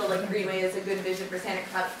do feel like Greenway is a good vision for Santa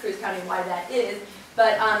Cruz County, why that is.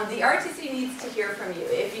 But the RTC needs to hear from you.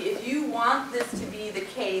 If you want this to be the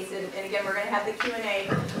case, and again, we're going to have the Q&A,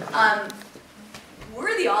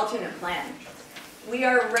 we're the alternate plan. We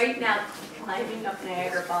are right now climbing up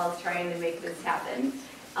Niagara Falls trying to make this happen.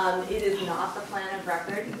 It is not the plan of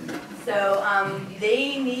record. So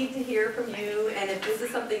they need to hear from you, and if this is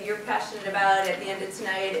something you're passionate about at the end of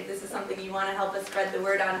tonight, if this is something you want to help us spread the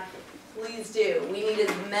word on, please do. We need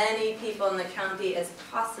as many people in the county as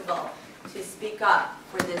possible to speak up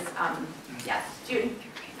for this. Yes, June.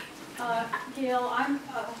 Gail, I'm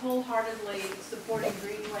wholeheartedly supporting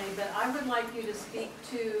Greenway, but I would like you to speak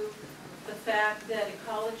to the fact that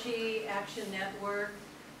Ecology Action Network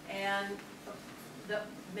and the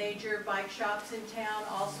major bike shops in town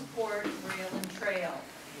all support rail and trail.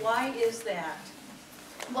 Why is that?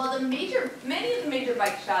 Well, many of the major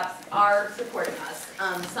bike shops are supporting us.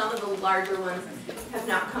 Some of the larger ones have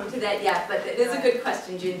not come to that yet, but it is a good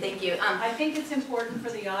question, June. Thank you. I think it's important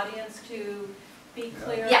for the audience to be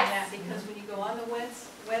clear on Yes. that, because when you go on the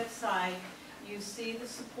website, you see the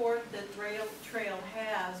support that Rail Trail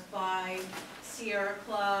has by Sierra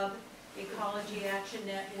Club, Ecology Action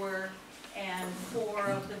Network, and 4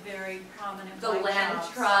 of the very prominent The bike Land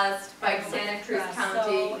shops. Trust, Bike And the Santa Land Cruz Trust.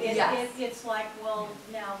 County. So Yes. it's like, well,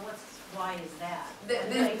 now why is that? That's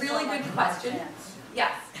It a makes really so good much more question. sense.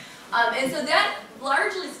 Yes. And so that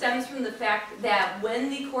largely stems from the fact that when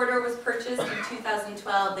the corridor was purchased in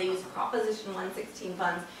 2012, they used Proposition 116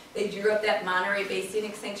 funds. They drew up that Monterey Bay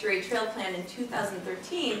Scenic Sanctuary Trail Plan in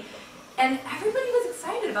 2013, and everybody was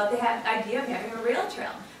excited about the idea of having a rail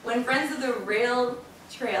trail. When Friends of the Rail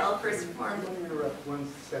Trail first formed. Let me interrupt 1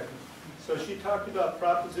 second. So she talked about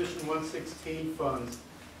Proposition 116 funds,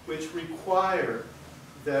 which require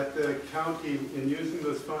that the county, in using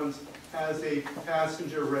those funds, has a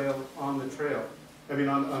passenger rail on the trail,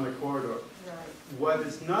 on the corridor. Right. What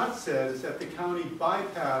is not said is that the county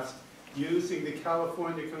bypassed using the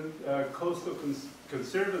California Coastal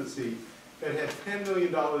Conservancy that had $10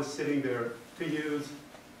 million sitting there to use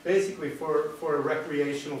basically for a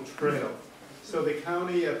recreational trail. So the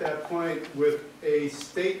county at that point, with a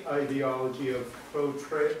state ideology of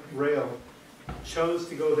pro-rail, chose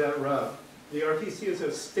to go that route. The RTC is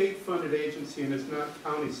a state-funded agency and is not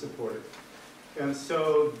county-supported. And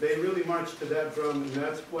so they really marched to that drum, and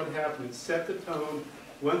that's what happened. It set the tone.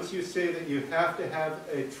 Once you say that you have to have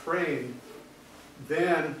a train,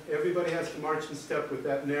 then everybody has to march in step with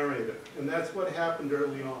that narrative. And that's what happened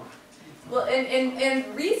early on. Well,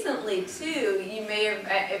 and recently too, you may have,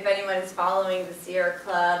 if anyone is following the Sierra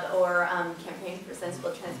Club or Campaign for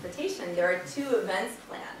Sensible Transportation, there are 2 events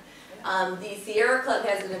planned. The Sierra Club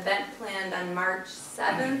has an event planned on March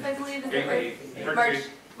 7th, I believe. Is that right?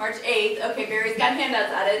 March 8th. Okay, Barry's got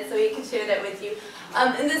handouts on it, so he can share that with you.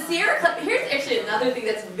 And the Sierra Club, here's actually another thing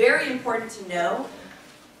that's very important to know.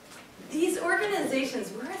 These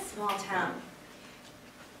organizations, we're a small town.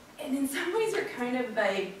 And in some ways we're kind of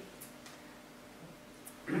like,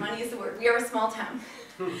 I want to use the word, we are a small town.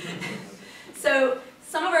 So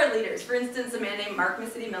some of our leaders, for instance, a man named Mark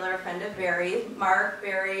Missity Miller, a friend of Barry. Mark,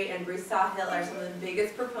 Barry, and Bruce Sawhill are some of the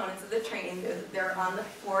biggest proponents of the train. They're on the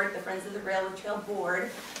board, the Friends of the Railroad Trail board.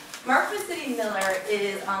 Mark Missity Miller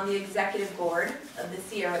is on the executive board of the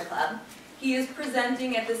Sierra Club. He is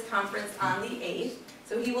presenting at this conference on the 8th.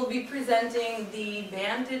 So he will be presenting the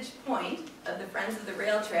vantage point of the Friends of the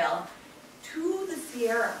Rail Trail to the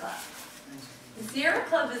Sierra Club. The Sierra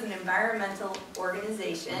Club is an environmental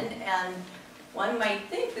organization, and one might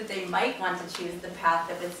think that they might want to choose the path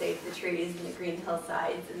that would save the trees and the green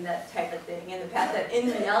hillsides and that type of thing, and the path that in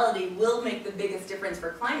reality will make the biggest difference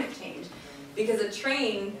for climate change. Because a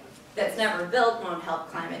train that's never built won't help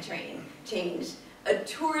climate change. A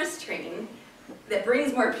tourist train that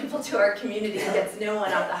brings more people to our community and gets no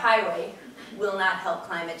one off the highway will not help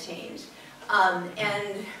climate change.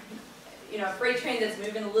 And a freight train that's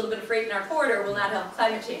moving a little bit of freight in our corridor will not help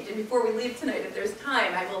climate change. And before we leave tonight, if there's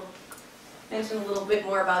time, I will mention a little bit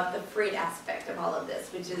more about the freight aspect of all of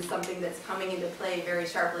this, which is something that's coming into play very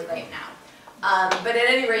sharply right now. But at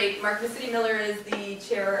any rate, Mark City Miller is the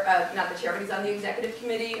chair, not the chair, but he's on the executive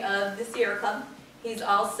committee of the Sierra Club. He's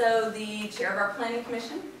also the chair of our planning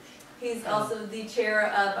commission. He's also the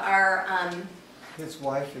chair of our His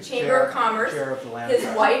wife is Chamber of Commerce. chair of the land His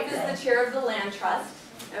trust. wife is the chair of the land trust.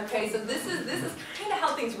 Okay, so this is kind of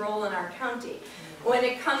how things roll in our county. When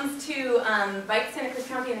it comes to Bike Santa Cruz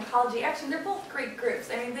County and Ecology Action, they're both great groups.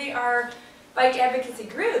 I mean, they are bike advocacy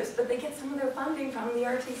groups, but they get some of their funding from the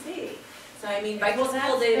RTC. So I mean, Bike to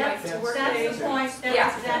School Day, Bike to Work Day. That's the point.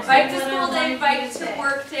 Yeah, That's Bike to what I School Day, wanted Bike you to say.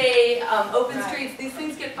 Work Day, Open Right. Streets, these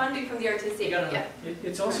things get funding from the RTC. Yeah.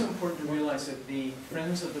 It's also important to realize that the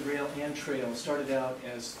Friends of the Rail and Trail started out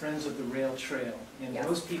as Friends of the Rail Trail. And Yes.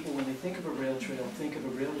 most people, when they think of a rail trail, think of a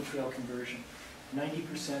rail-to-trail conversion.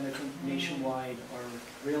 90%, I think, nationwide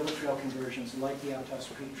are rail-to-trail conversions like the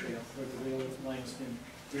Aptos Creek Trail, where the rail line's been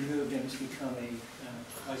removed and it's become a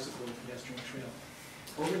bicycle and pedestrian trail.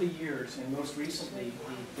 Over the years, and most recently,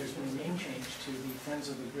 there's been a name change to the Friends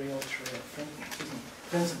of the Rail Trail,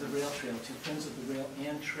 Friends of the Rail Trail to Friends of the Rail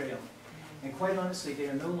and Trail. And quite honestly, they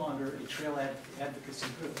are no longer a trail advocacy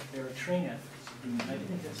group. They're a train advocacy group. And I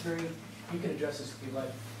think that's very, you can address this if you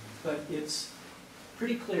like, but it's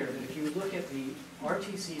pretty clear that if you look at the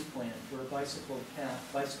RTC's plan for a bicycle and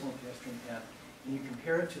pedestrian path, and you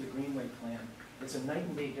compare it to the Greenway plan, it's a night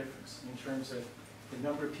and day difference in terms of the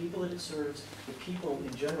number of people that it serves, the people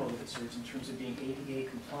in general that it serves in terms of being ADA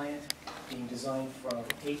compliant, being designed for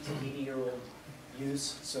 8 to 80-year-old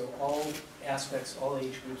use, so all aspects, all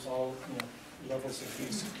age groups, all levels of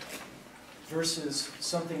use, versus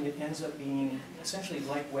something that ends up being essentially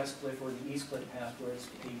like Westcliff or the East Cliff path, where it's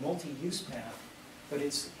a multi-use path, but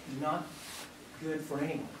it's not good for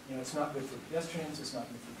anyone. It's not good for pedestrians, it's not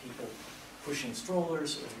good for people pushing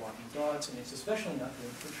strollers or walking dogs, and it's especially not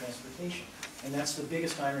good for transportation. And that's the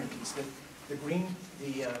biggest irony, is that the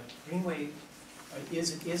Greenway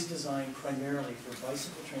is designed primarily for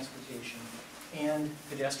bicycle transportation and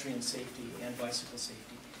pedestrian safety and bicycle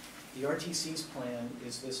safety. The RTC's plan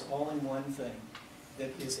is this all-in-one thing that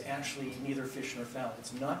is actually neither fish nor fowl.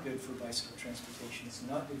 It's not good for bicycle transportation, it's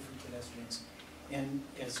not good for pedestrians, and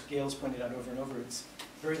as Gail's pointed out over and over, it's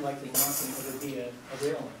very likely not going to ever be a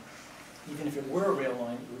rail line. Even if it were a rail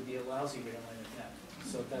line, it would be a lousy rail line at that.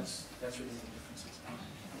 So that's really the differences.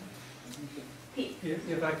 Pete.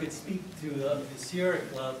 If I could speak to the Sierra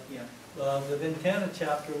Club, Yeah. the Ventana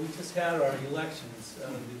chapter, we just had our elections.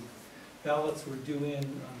 The ballots were due in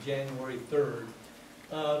on January 3rd.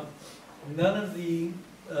 None of the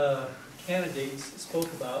candidates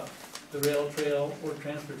spoke about the rail trail or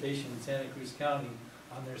transportation in Santa Cruz County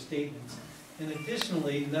on their statements. And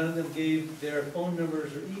additionally, none of them gave their phone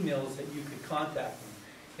numbers or emails that you could contact them.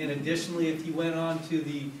 And additionally, if you went on to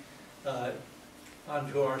the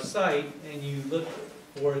onto our site and you looked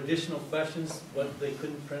for additional questions, what they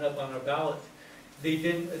couldn't print up on our ballot, they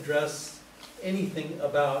didn't address anything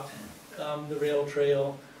about the rail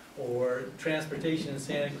trail or transportation in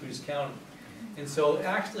Santa Cruz County. And so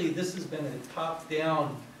actually this has been a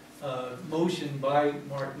top-down motion by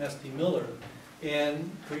Mark Miller and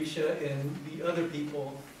Carisha and the other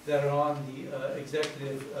people that are on the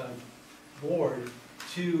executive board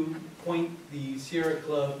to point the Sierra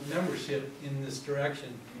Club membership in this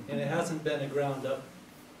direction. And it hasn't been a ground-up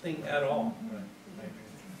thing at all.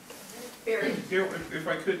 Barry. Yeah, if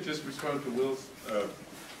I could just respond to Will's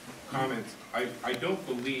comments, I don't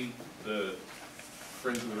believe the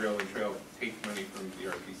Friends of the Rail and Trail take money from the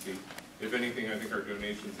RTC. If anything, I think our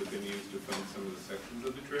donations have been used to fund some of the sections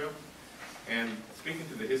of the trail. And speaking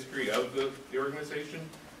to the history of the organization,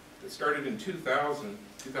 it started in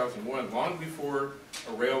 2001, long before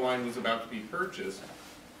a rail line was about to be purchased.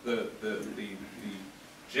 The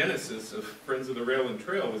genesis of Friends of the Rail and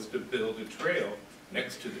Trail was to build a trail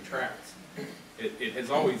next to the tracks. It has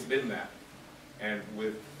always been that. And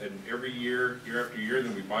every year after year,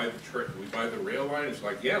 then we buy the rail line. It's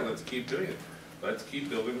like, yeah, let's keep doing it. Let's keep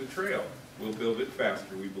building the trail. We'll build it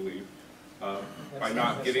faster, we believe, by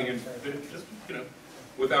not getting in, just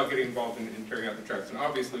without getting involved in tearing out the tracks. And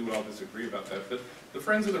obviously, we all disagree about that. But the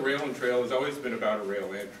Friends of the Rail and Trail has always been about a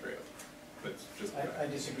rail and trail. That's just. I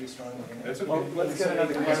disagree strongly. That's okay. Well, let's get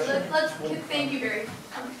another question. Thank you, Barry.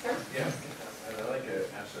 Sir? Yeah, and I'd like to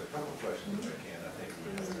ask a couple questions if I can. I think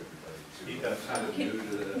we have everybody. I'm kind of new to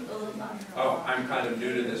I'm kind of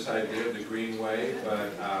new to this idea of the Greenway,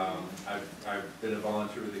 but I've been a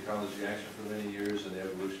volunteer with Ecology Action for many years in the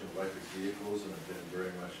evolution of electric vehicles, and have been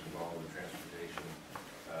very much involved with transportation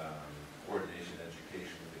coordination,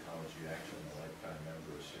 education with Ecology Action, a lifetime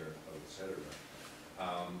member of Sierra Club, etc.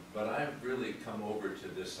 But I've really come over to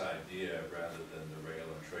this idea rather than the rail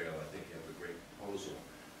and trail. I think you have a great proposal.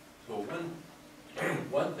 So when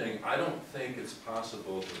One thing, I don't think it's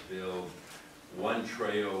possible to build one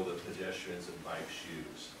trail that pedestrians and bikes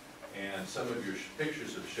use. And some of your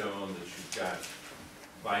pictures have shown that you've got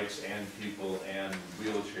bikes and people and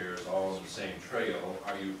wheelchairs all on the same trail.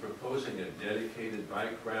 Are you proposing a dedicated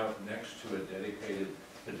bike route next to a dedicated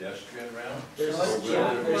pedestrian route? There's Or will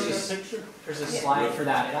there be- there's a slide for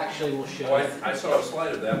that. It actually will show. Oh, I saw a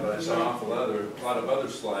slide of that, but I saw an awful lot of other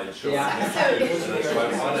slides showing Yeah. pictures, and so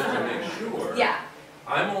I wanted to make sure. Yeah,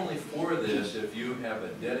 I'm only for this if you have a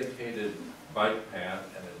dedicated bike path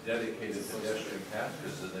and a dedicated pedestrian path.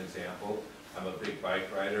 Because as an example, I'm a big bike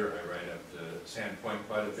rider. I ride up to Sandpoint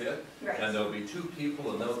quite a bit. right. And there'll be 2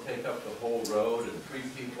 people and they'll take up the whole road, and 3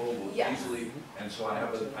 people will Yes. easily. And so I'm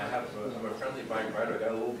a friendly bike rider. I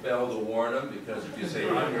got a little bell to warn them, because if you say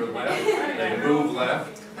on your left, they move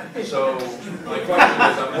left. So my question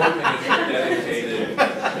is, I'm hoping it's a dedicated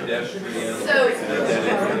pedestrian So- and a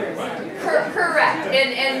dedicated bike. Correct,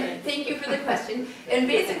 and thank you for the question. And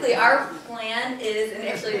basically, our plan is, and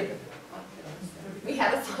actually, we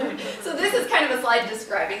have a slide. So this is kind of a slide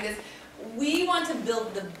describing this. We want to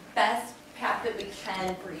build the best path that we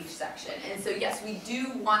can for each section. And so yes, we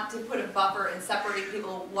do want to put a buffer and separate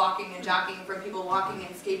people walking and jogging from people walking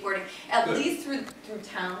and skateboarding, at Good. least through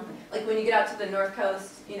town. Like when you get out to the North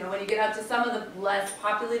Coast, you know, when you get out to some of the less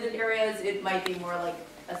populated areas, it might be more like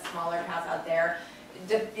a smaller path out there.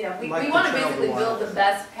 You know, we Like the want to trail to basically build Wyoming. the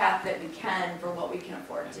best path that we can for what we can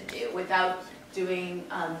afford to do without doing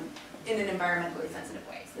in an environmentally sensitive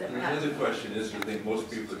way. So that And we're the not. other question is, I think most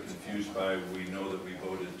people are confused by, we know that we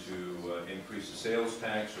voted to increase the sales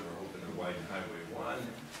tax, or we're hoping to widen Highway 1.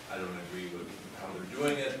 I don't agree with how they're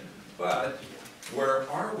doing it, but where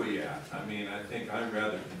are we at? I mean, I think I'm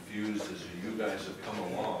rather confused as you guys have come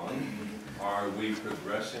along. Are we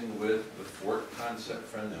progressing with the Fort concept,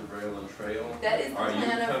 Friends of Rail and Trail? That is the Are you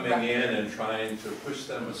plan of coming in record. and trying to push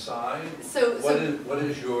them aside? So What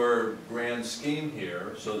is your grand scheme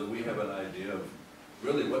here, so that we have an idea of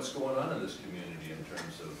really what's going on in this community in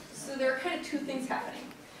terms of? So there are kind of 2 things happening.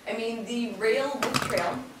 I mean, the rail with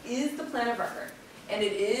trail is the plan of record. And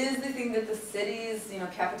it is the thing that the cities, you know,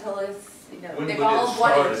 capitalists, you know, When would they've it all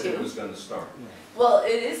start wanted if it to. was gonna start? Well,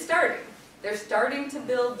 it is starting. They're starting to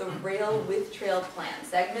build the rail with trail plan.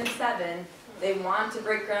 Segment 7, they want to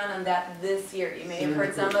break ground on that this year. You may have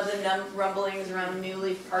heard some of the rumblings around New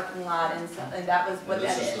Leaf parking lot, and that was what And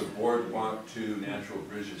that this is. is the Boardwalk to Natural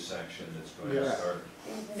Bridges section that's going to Yeah. start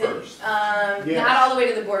The- first. Yes. Not all the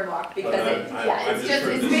way to the boardwalk, because But it, I've yeah, it's just just,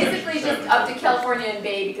 heard it's this basically section just 7 up to first. California and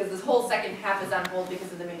Bay, because this whole second half is on hold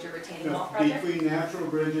because of the major retaining wall project. Between natural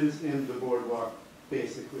bridges and the boardwalk,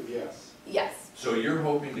 basically, yes. Yes, So you're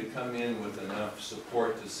hoping to come in with enough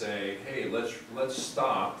support to say, hey, let's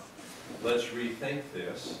stop, let's rethink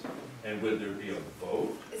this, and would there be a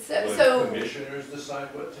vote? Would so commissioners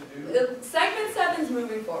decide what to do? segment 7's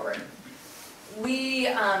moving forward.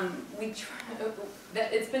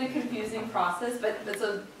 It's been a confusing process, but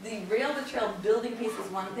so the rail to trail building piece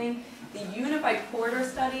is one thing, the unified corridor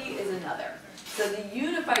study is another. So the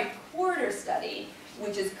unified corridor study,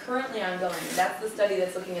 which is currently ongoing, that's the study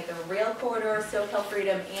that's looking at the rail corridor, SoCal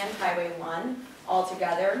Freedom, and Highway 1 all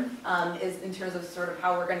together, is in terms of sort of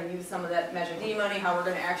how we're going to use some of that Measure D money, how we're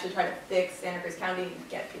going to actually try to fix Santa Cruz County and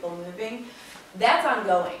get people moving. That's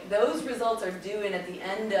ongoing. Those results are due in at the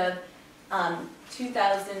end of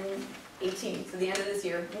 2018, so the end of this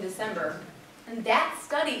year, in December. And that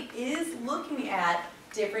study is looking at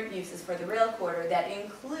different uses for the rail corridor that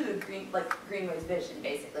include Greenway's vision,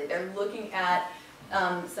 basically. They're looking at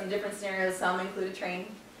some different scenarios. Some include a train,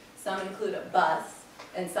 some include a bus,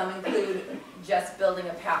 and some include just building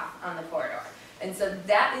a path on the corridor. And so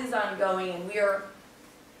that is ongoing, and we are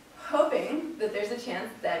hoping that there's a chance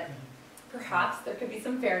that perhaps there could be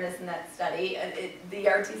some fairness in that study. The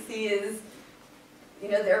RTC is, you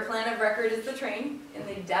know, their plan of record is the train, and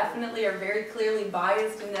they definitely are very clearly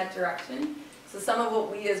biased in that direction. So some of what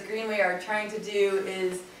we as Greenway are trying to do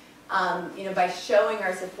is, you know, by showing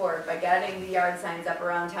our support, by getting the yard signs up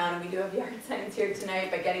around town, and we do have yard signs here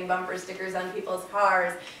tonight, by getting bumper stickers on people's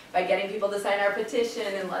cars, by getting people to sign our petition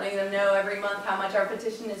and letting them know every month how much our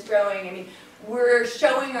petition is growing. I mean, we're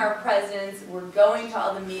showing our presence, we're going to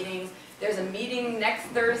all the meetings. There's a meeting next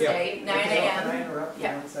Thursday, 9 a.m. Can I interrupt you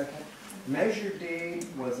Yeah. 1 second? Measure D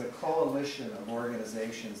was a coalition of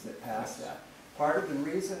organizations that passed that. Part of the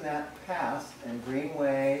reason that passed, and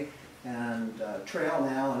Greenway and Trail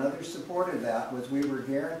Now and others supported that, was we were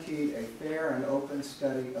guaranteed a fair and open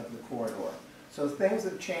study of the corridor. So things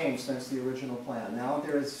have changed since the original plan. Now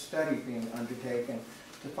there is a study being undertaken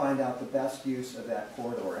to find out the best use of that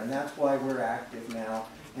corridor. And that's why we're active now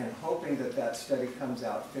and hoping that that study comes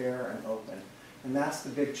out fair and open. And that's the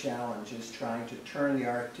big challenge, is trying to turn the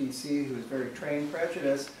RTC, who's very trained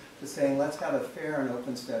prejudice, to saying, let's have a fair and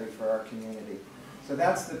open study for our community. So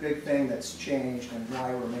that's the big thing that's changed and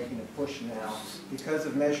why we're making a push now, because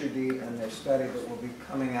of Measure D and their study that will be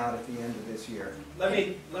coming out at the end of this year. Let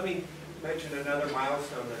me mention another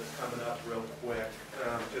milestone that's coming up real quick.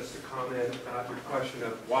 Just to comment about your question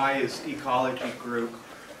of why is Ecology Group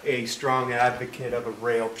a strong advocate of a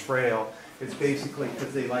rail trail. It's basically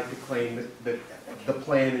because they like to claim that the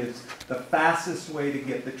plan is the fastest way to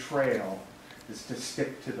get the trail is to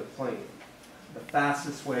stick to the plan. The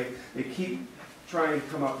fastest way. They keep trying to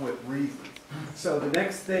come up with reasons. So the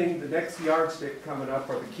next thing, the next yardstick coming up,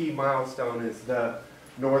 or the key milestone, is the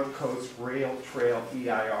North Coast Rail Trail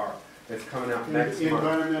EIR. It's coming out next month.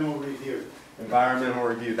 Environmental review. Environmental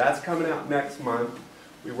review. That's coming out next month.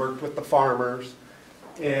 We worked with the farmers,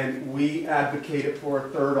 and we advocated for a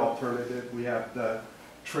third alternative. We have the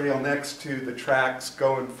trail next to the tracks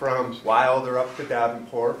going from Wilder up to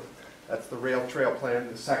Davenport. That's the rail trail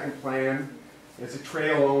plan. The second plan is a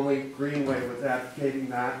trail only. Greenway was advocating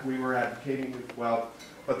that. We were advocating as well.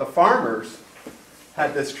 But the farmers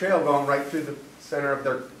had this trail going right through the center of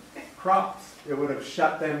their crops. It would have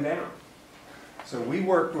shut them down. So we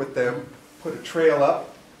worked with them, put a trail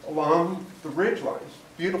up along the ridge lines.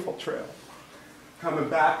 Beautiful trail. Coming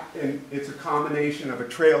back, and it's a combination of a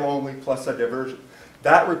trail only plus a diversion.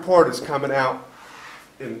 That report is coming out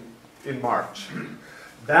in March.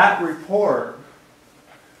 That report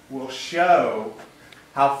will show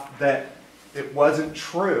how that it wasn't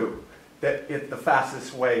true that the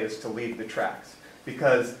fastest way is to leave the tracks,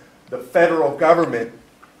 because the federal government,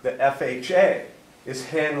 the FHA, is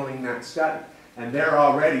handling that study, and they're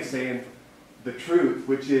already saying the truth,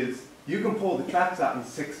 which is you can pull the tracks out in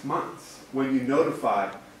 6 months when you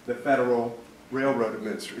notify the Federal Railroad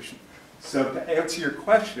Administration. So to answer your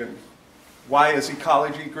question, why is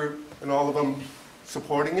Ecology Group and all of them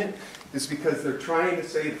supporting it? Is because they're trying to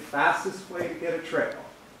say the fastest way to get a trail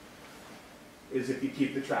is if you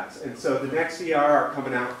keep the tracks. And so the next EIR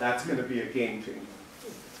coming out, that's going to be a game changer.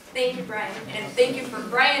 Thank you, Brian. And thank you for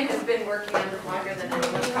Brian has been working on this longer than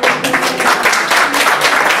anyone.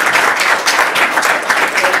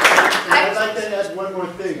 I'd like to add one more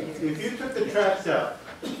thing. If you took the tracks out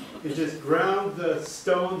and just ground the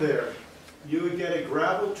stone there, you would get a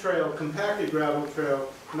gravel trail, compacted gravel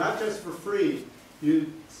trail, not just for free.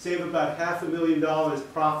 You'd save about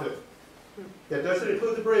 $500,000 profit. That doesn't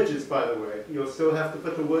include the bridges, by the way. You'll still have to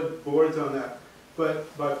put the wood boards on that.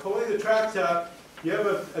 But by pulling the tracks out, you have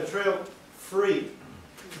a trail free.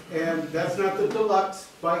 And that's not the deluxe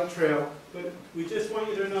bike trail, but we just want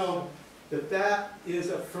you to know that that is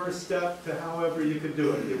a first step to however you could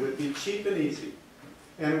do it. It would be cheap and easy.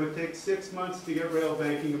 And it would take 6 months to get rail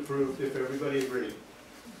banking approved if everybody agreed.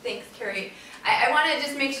 Thanks, Carrie. I want to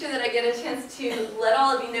just make sure that I get a chance to let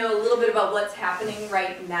all of you know a little bit about what's happening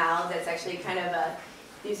right now. That's actually kind of a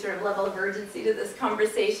new sort of level of urgency to this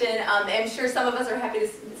conversation. I'm sure some of us are happy to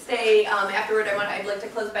stay afterward. I'd like to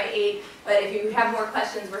close by 8, but if you have more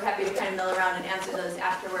questions, we're happy to kind of mill around and answer those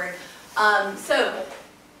afterward. So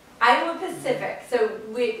Iowa Pacific. So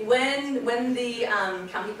when the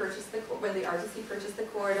county purchased when the RTC purchased the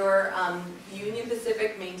corridor, Union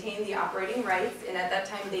Pacific maintained the operating rights, and at that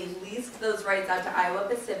time they leased those rights out to Iowa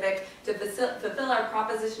Pacific to fulfill our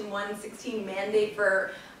Proposition 116 mandate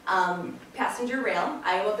for passenger rail.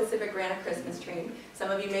 Iowa Pacific ran a Christmas train.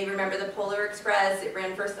 Some of you may remember the Polar Express. It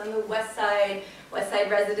ran first on the west side. West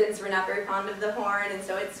side residents were not very fond of the horn, and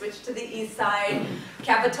so it switched to the east side.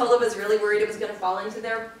 Capitola was really worried it was going to fall into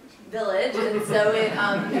their village, and so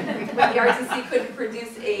when the RTC couldn't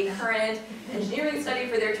produce a current engineering study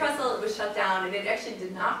for their trestle, it was shut down, and it actually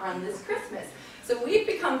did not run this Christmas. So we've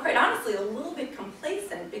become, quite honestly, a little bit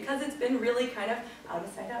complacent because it's been really kind of out of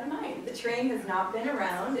sight, out of mind. The train has not been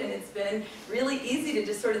around, and it's been really easy to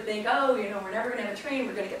just sort of think, oh, you know, we're never going to have a train,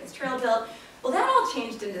 we're going to get this trail built. Well, that all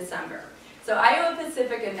changed in December. So Iowa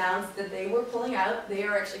Pacific announced that they were pulling out. They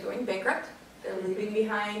are actually going bankrupt. They're leaving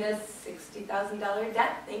behind a $60,000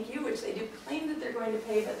 debt, thank you, which they do claim that they're going to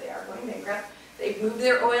pay, but they are going bankrupt. They've moved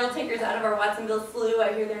their oil tankers out of our Watsonville Slough.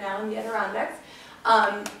 I hear they're now in the Adirondacks.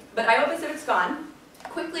 But Iowa Pacific's gone.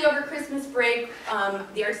 Quickly over Christmas break,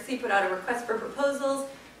 the RTC put out a request for proposals.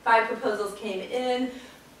 5 proposals came in.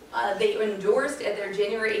 They endorsed at their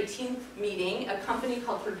January 18th meeting a company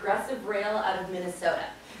called Progressive Rail out of Minnesota.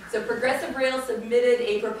 So Progressive Rail submitted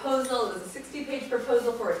a proposal. It was a 60-page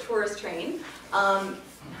proposal for a tourist train. Not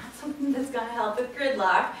something that's going to help with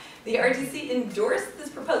gridlock. The RTC endorsed this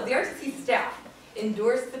proposal. The RTC staff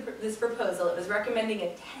endorsed this proposal. It was recommending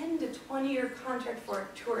a 10 to 20-year contract for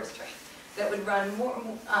a tourist train. that would run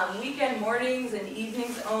weekend mornings and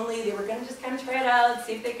evenings only. They were going to just kind of try it out,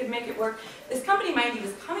 see if they could make it work. This company, mind you,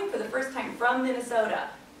 was coming for the first time from Minnesota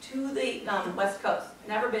to the West Coast.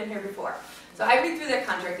 Never been here before. So I read through their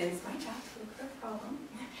contract, and it's my job to look for a problem.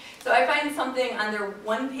 So I find something on their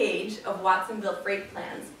one page of Watsonville freight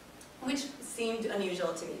plans, which seemed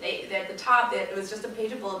unusual to me. At the top, it was just a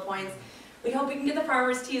page of bullet points. We hope we can get the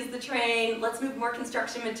farmers to use the train. Let's move more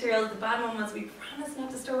construction materials. The bottom one was, we promise not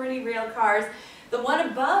to store any rail cars. The one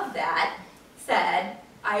above that said,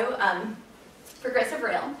 Progressive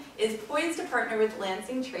Rail is poised to partner with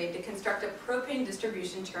Lansing Trade to construct a propane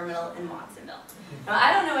distribution terminal in Watsonville. Now,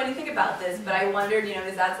 I don't know anything about this, but I wondered,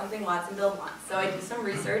 is that something Watsonville wants? So I do some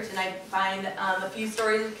research, and I find a few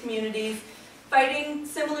stories of communities fighting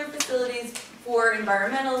similar facilities for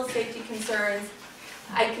environmental safety concerns.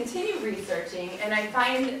 I continue researching, and I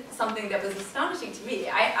find something that was astonishing to me.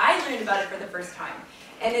 I learned about it for the first time,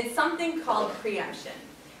 and it's something called preemption.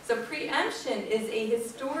 So preemption is a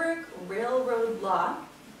historic railroad law,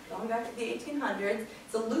 going back to the 1800s.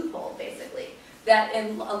 It's a loophole, basically, that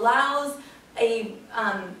allows a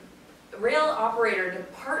rail operator to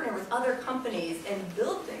partner with other companies and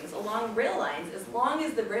build things along rail lines as long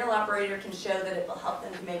as the rail operator can show that it will help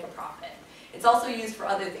them to make a profit. It's also used for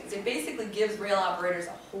other things. It basically gives rail operators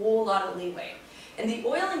a whole lot of leeway. And the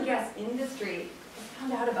oil and gas industry has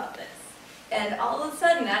found out about this. And all of a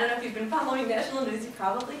sudden, I don't know if you've been following national news, you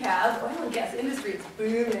probably have, oil and gas industry is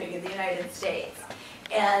booming in the United States.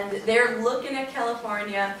 And they're looking at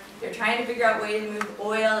California, they're trying to figure out ways to move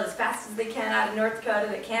oil as fast as they can out of North Dakota.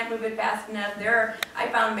 They can't move it fast enough. I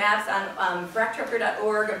found maps on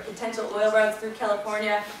fracktrucker.org of potential oil routes through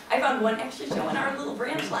California. I found one actually showing our little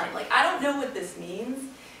branch line. Like, I don't know what this means,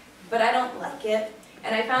 but I don't like it.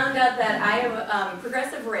 And I found out that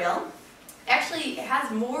Progressive Rail actually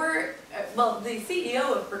has more, the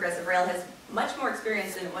CEO of Progressive Rail has much more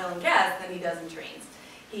experience in oil and gas than he does in trains.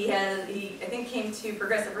 He I think came to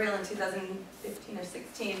Progressive Rail in 2015 or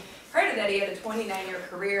 16. Prior to that, he had a 29-year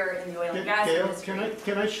career in the oil and gas industry.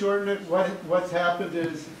 Can I shorten it? What's happened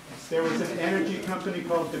is there was an energy company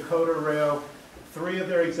called Dakota Rail. 3 of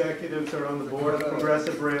their executives are on the board of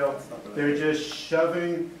Progressive Rail. They're just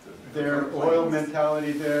shoving their oil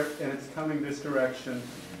mentality there, and it's coming this direction.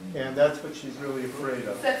 And that's what she's really afraid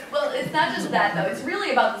of. So, well, it's not just that, though. It's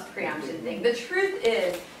really about this preemption thing. The truth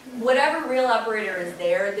is, whatever rail operator is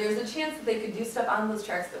there, there's a chance that they could do stuff on those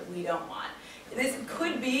tracks that we don't want. This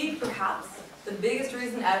could be, perhaps, the biggest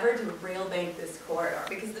reason ever to rail bank this corridor.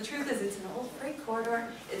 Because the truth is, it's an old freight corridor.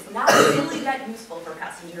 It's not really that useful for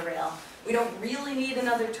passenger rail. We don't really need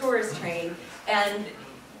another tourist train. And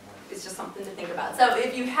it's just something to think about. So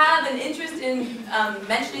if you have an interest in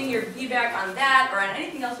mentioning your feedback on that or on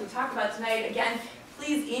anything else we talked about tonight, again,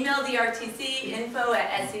 please email the RTC,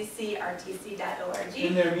 info@seccrtc.org.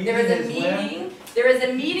 There is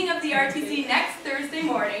a meeting of the RTC next Thursday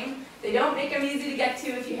morning. They don't make them easy to get to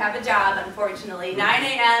if you have a job, unfortunately. 9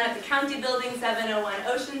 a.m. at the County Building, 701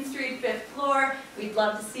 Ocean Street, 5th floor. We'd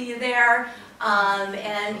love to see you there.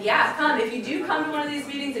 And yeah, come. If you do come to one of these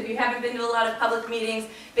meetings, if you haven't been to a lot of public meetings,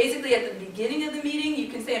 basically at the beginning of the meeting, you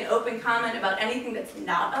can say an open comment about anything that's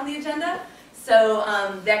not on the agenda. So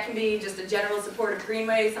that can be just a general support of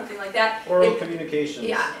Greenway, something like that. Oral communications.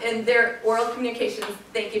 Yeah, and their oral communications.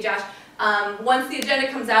 Thank you, Josh. Once the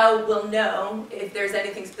agenda comes out, we'll know if there's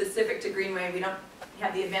anything specific to Greenway. We don't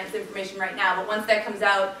have the advanced information right now, but once that comes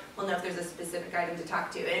out, we'll know if there's a specific item to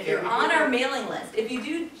talk to. And if you're on our mailing list, if you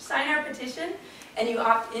do sign our petition and you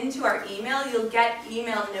opt into our email, you'll get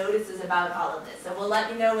email notices about all of this. So we'll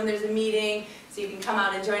let you know when there's a meeting, so you can come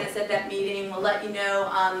out and join us at that meeting. We'll let you know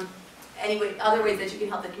other ways that you can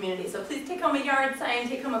help the community. So please take home a yard sign,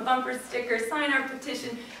 take home a bumper sticker, sign our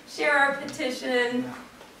petition, share our petition.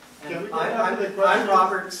 I'm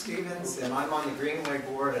Robert Stevens, and I'm on the Greenway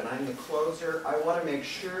board, and I'm the closer. I want to make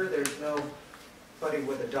sure there's nobody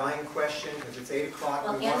with a dying question, because it's 8 o'clock.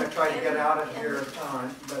 We want to try to get out of here on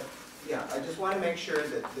time. But yeah, I just want to make sure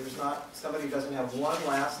that there's somebody doesn't have one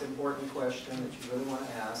last important question that you really want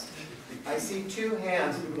to ask. I see 2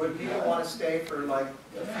 hands. Would people want to stay for like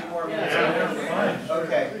a few more minutes?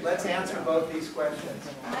 Okay, let's answer both these questions.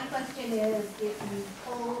 My question is, if you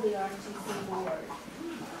poll the RTC board,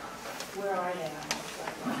 where are they on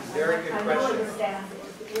this? Very good question. I know where the staff is,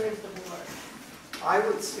 but where's the board? I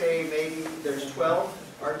would say maybe there's 12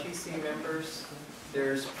 RTC members.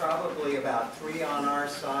 There's probably about 3 on our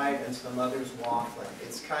side and some others waffling.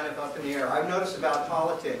 It's kind of up in the air. I've noticed about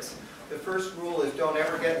politics, the first rule is don't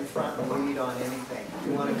ever get in front and lead on anything.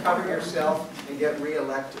 You want to cover yourself and get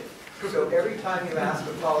reelected. So every time you ask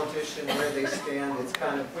a politician where they stand, it's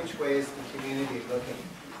kind of which way is the community looking.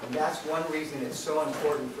 And that's one reason it's so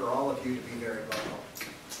important for all of you to be very local.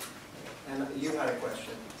 And you had a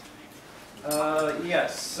question.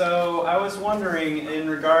 Yes, so I was wondering in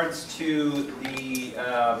regards to the,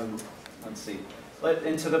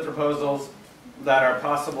 into the proposals that are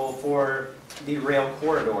possible for the rail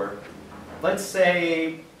corridor. Let's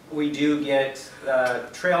say we do get,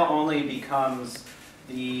 trail only becomes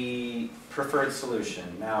the preferred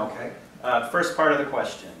solution. Now, first part of the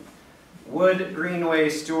question. Would Greenway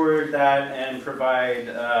steward that and provide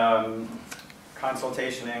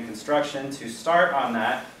consultation and construction to start on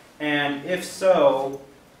that? And if so,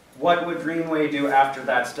 what would Greenway do after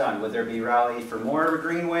that's done? Would there be rally for more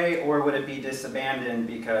Greenway, or would it be disabandoned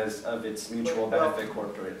because of its mutual benefit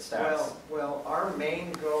corporate status? Well, our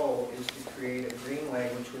main goal is to create a Greenway,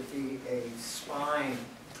 which would be a spine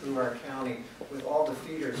through our county with all the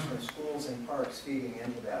feeders from schools and parks feeding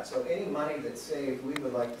into that. So any money that's saved, we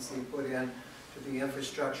would like to see put in to the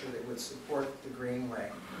infrastructure that would support the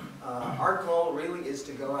Greenway. Our goal really is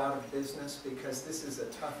to go out of business because this is a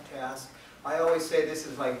tough task. I always say this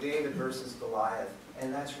is like David versus Goliath,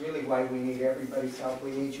 and that's really why we need everybody's help.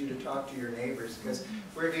 We need you to talk to your neighbors because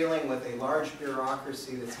we're dealing with a large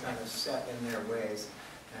bureaucracy that's kind of set in their ways.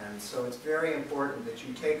 And so it's very important that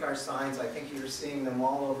you take our signs. I think you're seeing them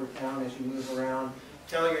all over town as you move around.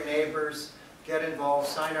 Tell your neighbors, get involved,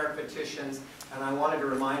 sign our petitions. And I wanted to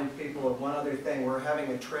remind people of one other thing. We're having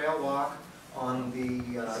a trail walk on the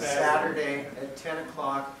Saturday at 10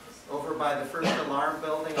 o'clock over by the First Alarm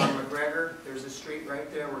Building on McGregor. There's a street right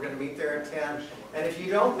there. We're going to meet there at 10. And if you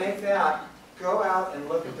don't make that, go out and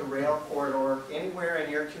look at the rail corridor anywhere in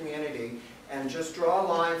your community and just draw a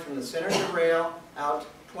line from the center of the rail out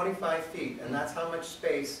 25 feet. And that's how much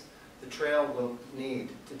space the trail will need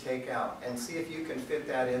to take out. And see if you can fit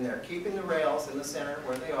that in there. Keeping the rails in the center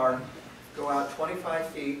where they are. Go out 25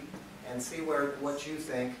 feet and see what you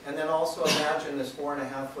think. And then also imagine this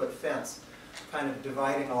 4.5-foot fence kind of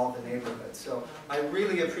dividing all the neighborhoods. So I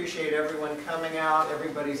really appreciate everyone coming out,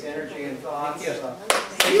 everybody's energy and thoughts.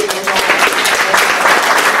 Thank you.